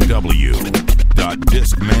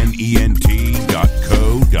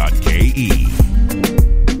www.discmanent.co.ke.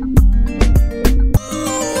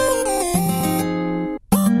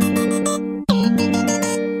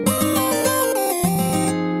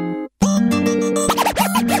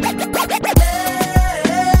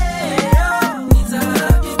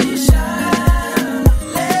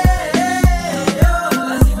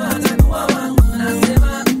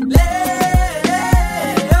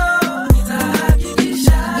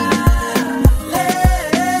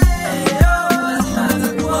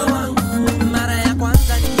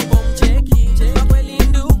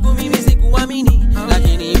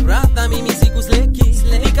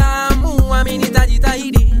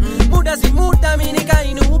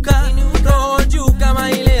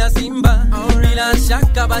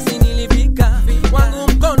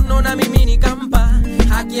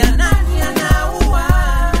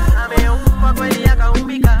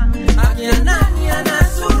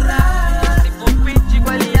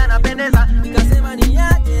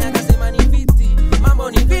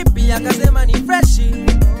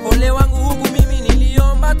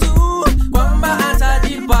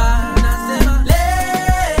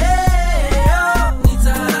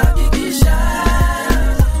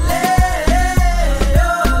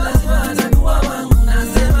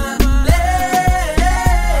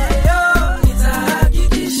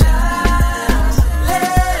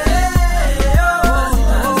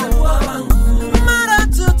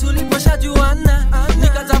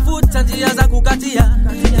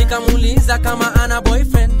 nikamuuliza kama ana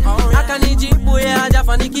boyfriend, akanijibu yeye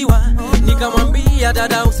hajafanikiwa. Nikamwambia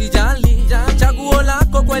dada usijali, chaguo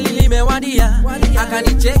lako kweli limewadia.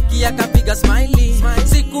 Akanicheki akapiga smiley,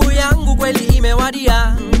 siku yangu kweli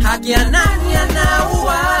imewadia. Haki ya nani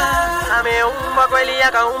anaua? ameumba kweli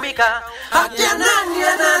akaumbika. Haki ya nani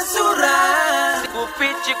ana sura,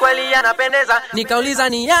 sikufichi kweli anapendeza. Nikauliza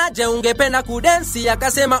ni aje ungependa kudensi,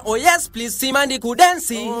 akasema oh yes please simandi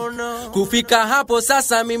kudensi. Kufika hapo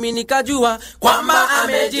sasa mimi nikajua kwamba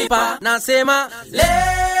amejipa. Nasema leo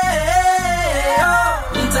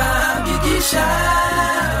nitahakikisha,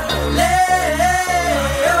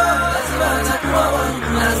 leo lazima atakuwa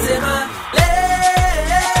wangu. Nasema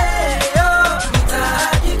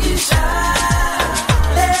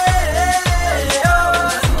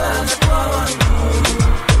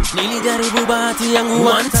nilijaribu bahati yangu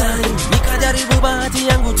one time, nikajaribu bahati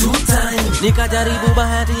yangu two time, nikajaribu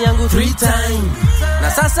bahati yangu three time,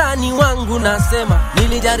 na sasa ni wangu. Nasema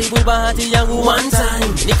nilijaribu bahati yangu one time,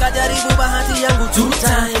 nikajaribu bahati yangu two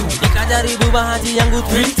time, nikajaribu bahati yangu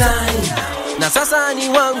three time, na sasa ni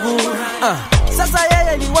wangu. Sasa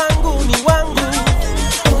yeye ni wangu, ni wangu.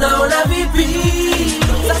 Unaona vipi?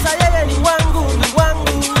 Sasa yeye ni wangu, ni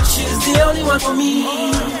wangu. She's the only one for me.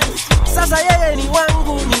 Sasa yeye ni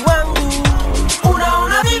wangu, ni wangu.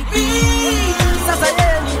 Unaona vipi? Sasa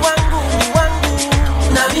yeye ni wangu, ni wangu.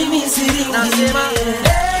 Na mimi siringi. Nasema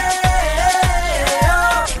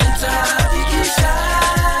nitahakikisha,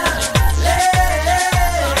 leo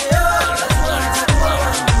lazima atakuwa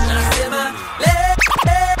wangu. Nasema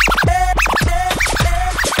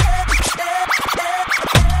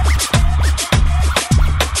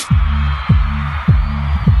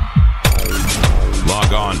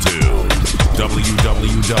log on to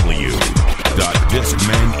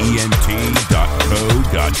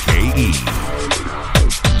www.discmenent.co.ke.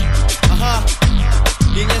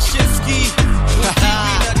 Linyashiski na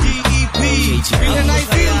DEP vile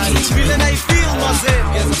naifeel mazee.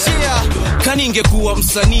 Kani ingekuwa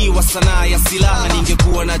msanii wa sanaa ya silaha,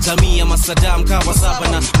 ningekuwa na jamii ya masadam kawa saba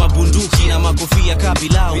na mabunduki na makofia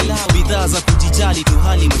kabilao, bidhaa za kujijali tu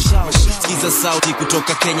hali mashao. Sikiza sauti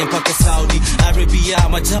kutoka Kenya mpaka Saudi Arabia,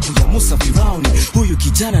 majabu ya Musa Firauni. Huyu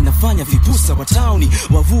kijana nafanya vipusa wa tauni,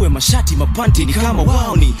 wavue mashati mapanti ni kama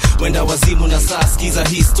wauni. Wenda wazimu na saa sikiza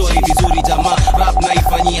hii story vizuri jamaa, rap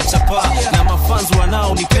naifanyia chapa na mafanzu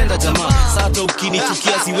wanao nipenda jamaa. Sata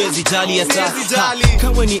ukinitukia siwezi jali hata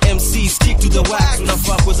kawe ni MC, stick to the wax.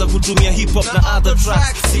 Unafaa kuweza kutumia hip hop na other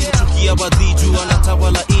tracks. Sikuchukia wadhiju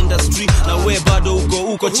wanatawala industry, na we bado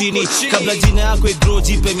uko chini. Kabla jina yako igrow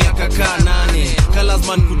jipe miaka kaa 8.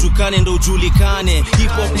 Kalazman kutukane ndo ujulikane.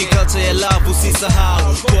 Hip hop ni culture ya love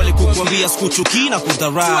usisahau. Pole kukwambia sikuchuki na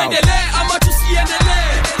kudharau. Tuendelee ama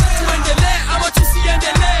tusiendelee? Tuendelee ama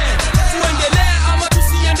tusiendelee? Tuendelee ama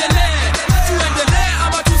tusiendelee? Tuendelee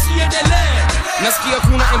ama tusiendelee? Nasikia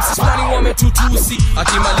kuna MCs fulani wametutusi,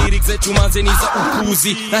 atima lyrics zetu manze ni za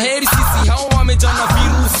upuzi. Na heri sisi hao wamejana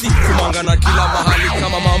virusi, kumangana kila mahali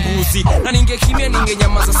kama mambuzi. Na ningekimia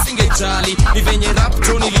ningenyamaza singejali, ni venye rap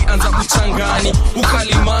to nilianza uchangani.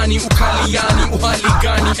 Ukalimani, ukaliani,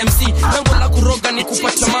 uhaligani. MC lango la kuroga ni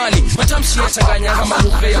kupata mali, matamshi ya changanya kama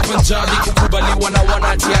lugha ya Punjabi. Kukubaliwa na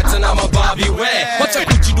wanati hata na mababi. We wacha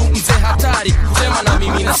kujidu mzee hatari, kusema na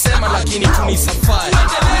mimi nasema lakini tuni safari.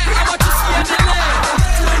 Tuendelee ama tusiendelee?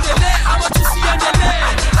 Tuendelee ama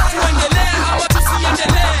tusiendelee? Tuendelee ama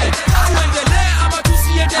tusiendelee? Tuendelee ama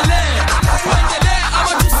tusiendelee? Tuendelee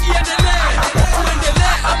ama tusiendelee?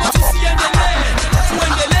 Tuendelee ama tusiendelee?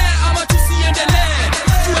 Tuendelee ama tusiendelee?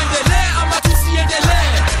 Tuendelee ama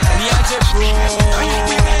tusiendelee? Niaje bro,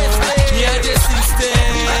 niaje sister,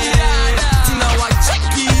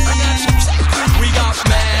 tunawacheki. We got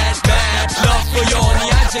mad love for you.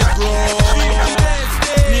 Niaje bro,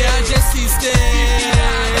 niaje sister,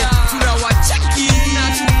 tunawacheki.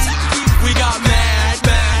 We got mad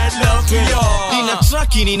love for you. Nina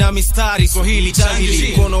traki nina mistari Swahili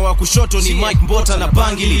jangili, mkono wa kushoto ni Mike Mbota na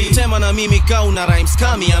bangili. Tema na mimi kau na rhymes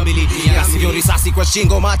kami ambili, kasivyo risasi kwa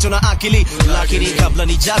shingo macho na akili. Lakini kabla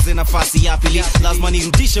nijaze nafasi ya pili, lazima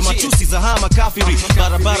nirudishe matusi za hama kafiri.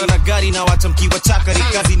 Barabara na gari na watamkiwa chakari,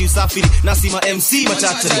 kazi ni usafiri na sima MC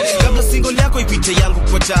machachari. Kabla single yako ipite yangu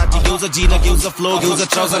kwa chati, geuza jina, geuza flow, geuza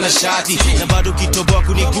trouser na shati. Na bado kitoboa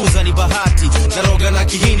kuniguza ni bahati, naroga na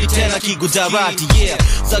kihindi tena kigujarati. Yeah,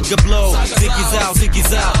 zaga blow, ziki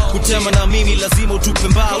zao, kutema na mimi lazima utupe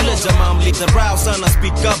mbao. Ule jamaa mlidharau sana,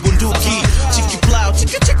 speed ka bunduki. Chiki plow,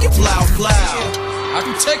 chiki plow.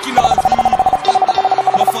 Hatucheki na wazi.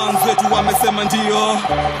 Mafans wetu wamesema ndio,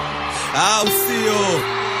 au sio?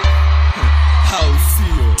 Au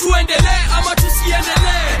sio? Tuendelee ama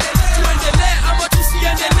tusiendelee? Tuendelee ama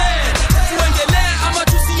tusiendelee? Tuendelee ama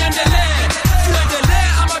tusiendelee? Tuendelee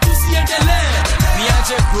ama tusiendelee?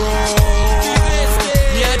 Niaje bro,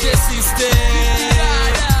 niaje sister,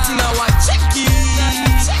 tunawacheki.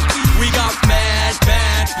 We got mad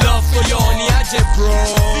love for you. Niaje bro,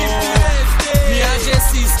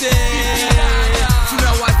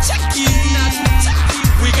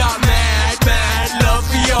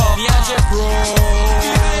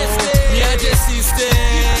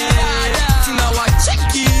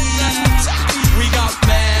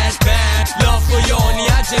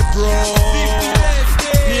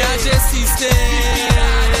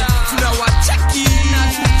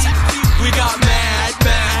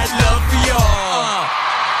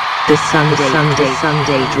 The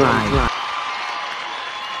Sunday Drive.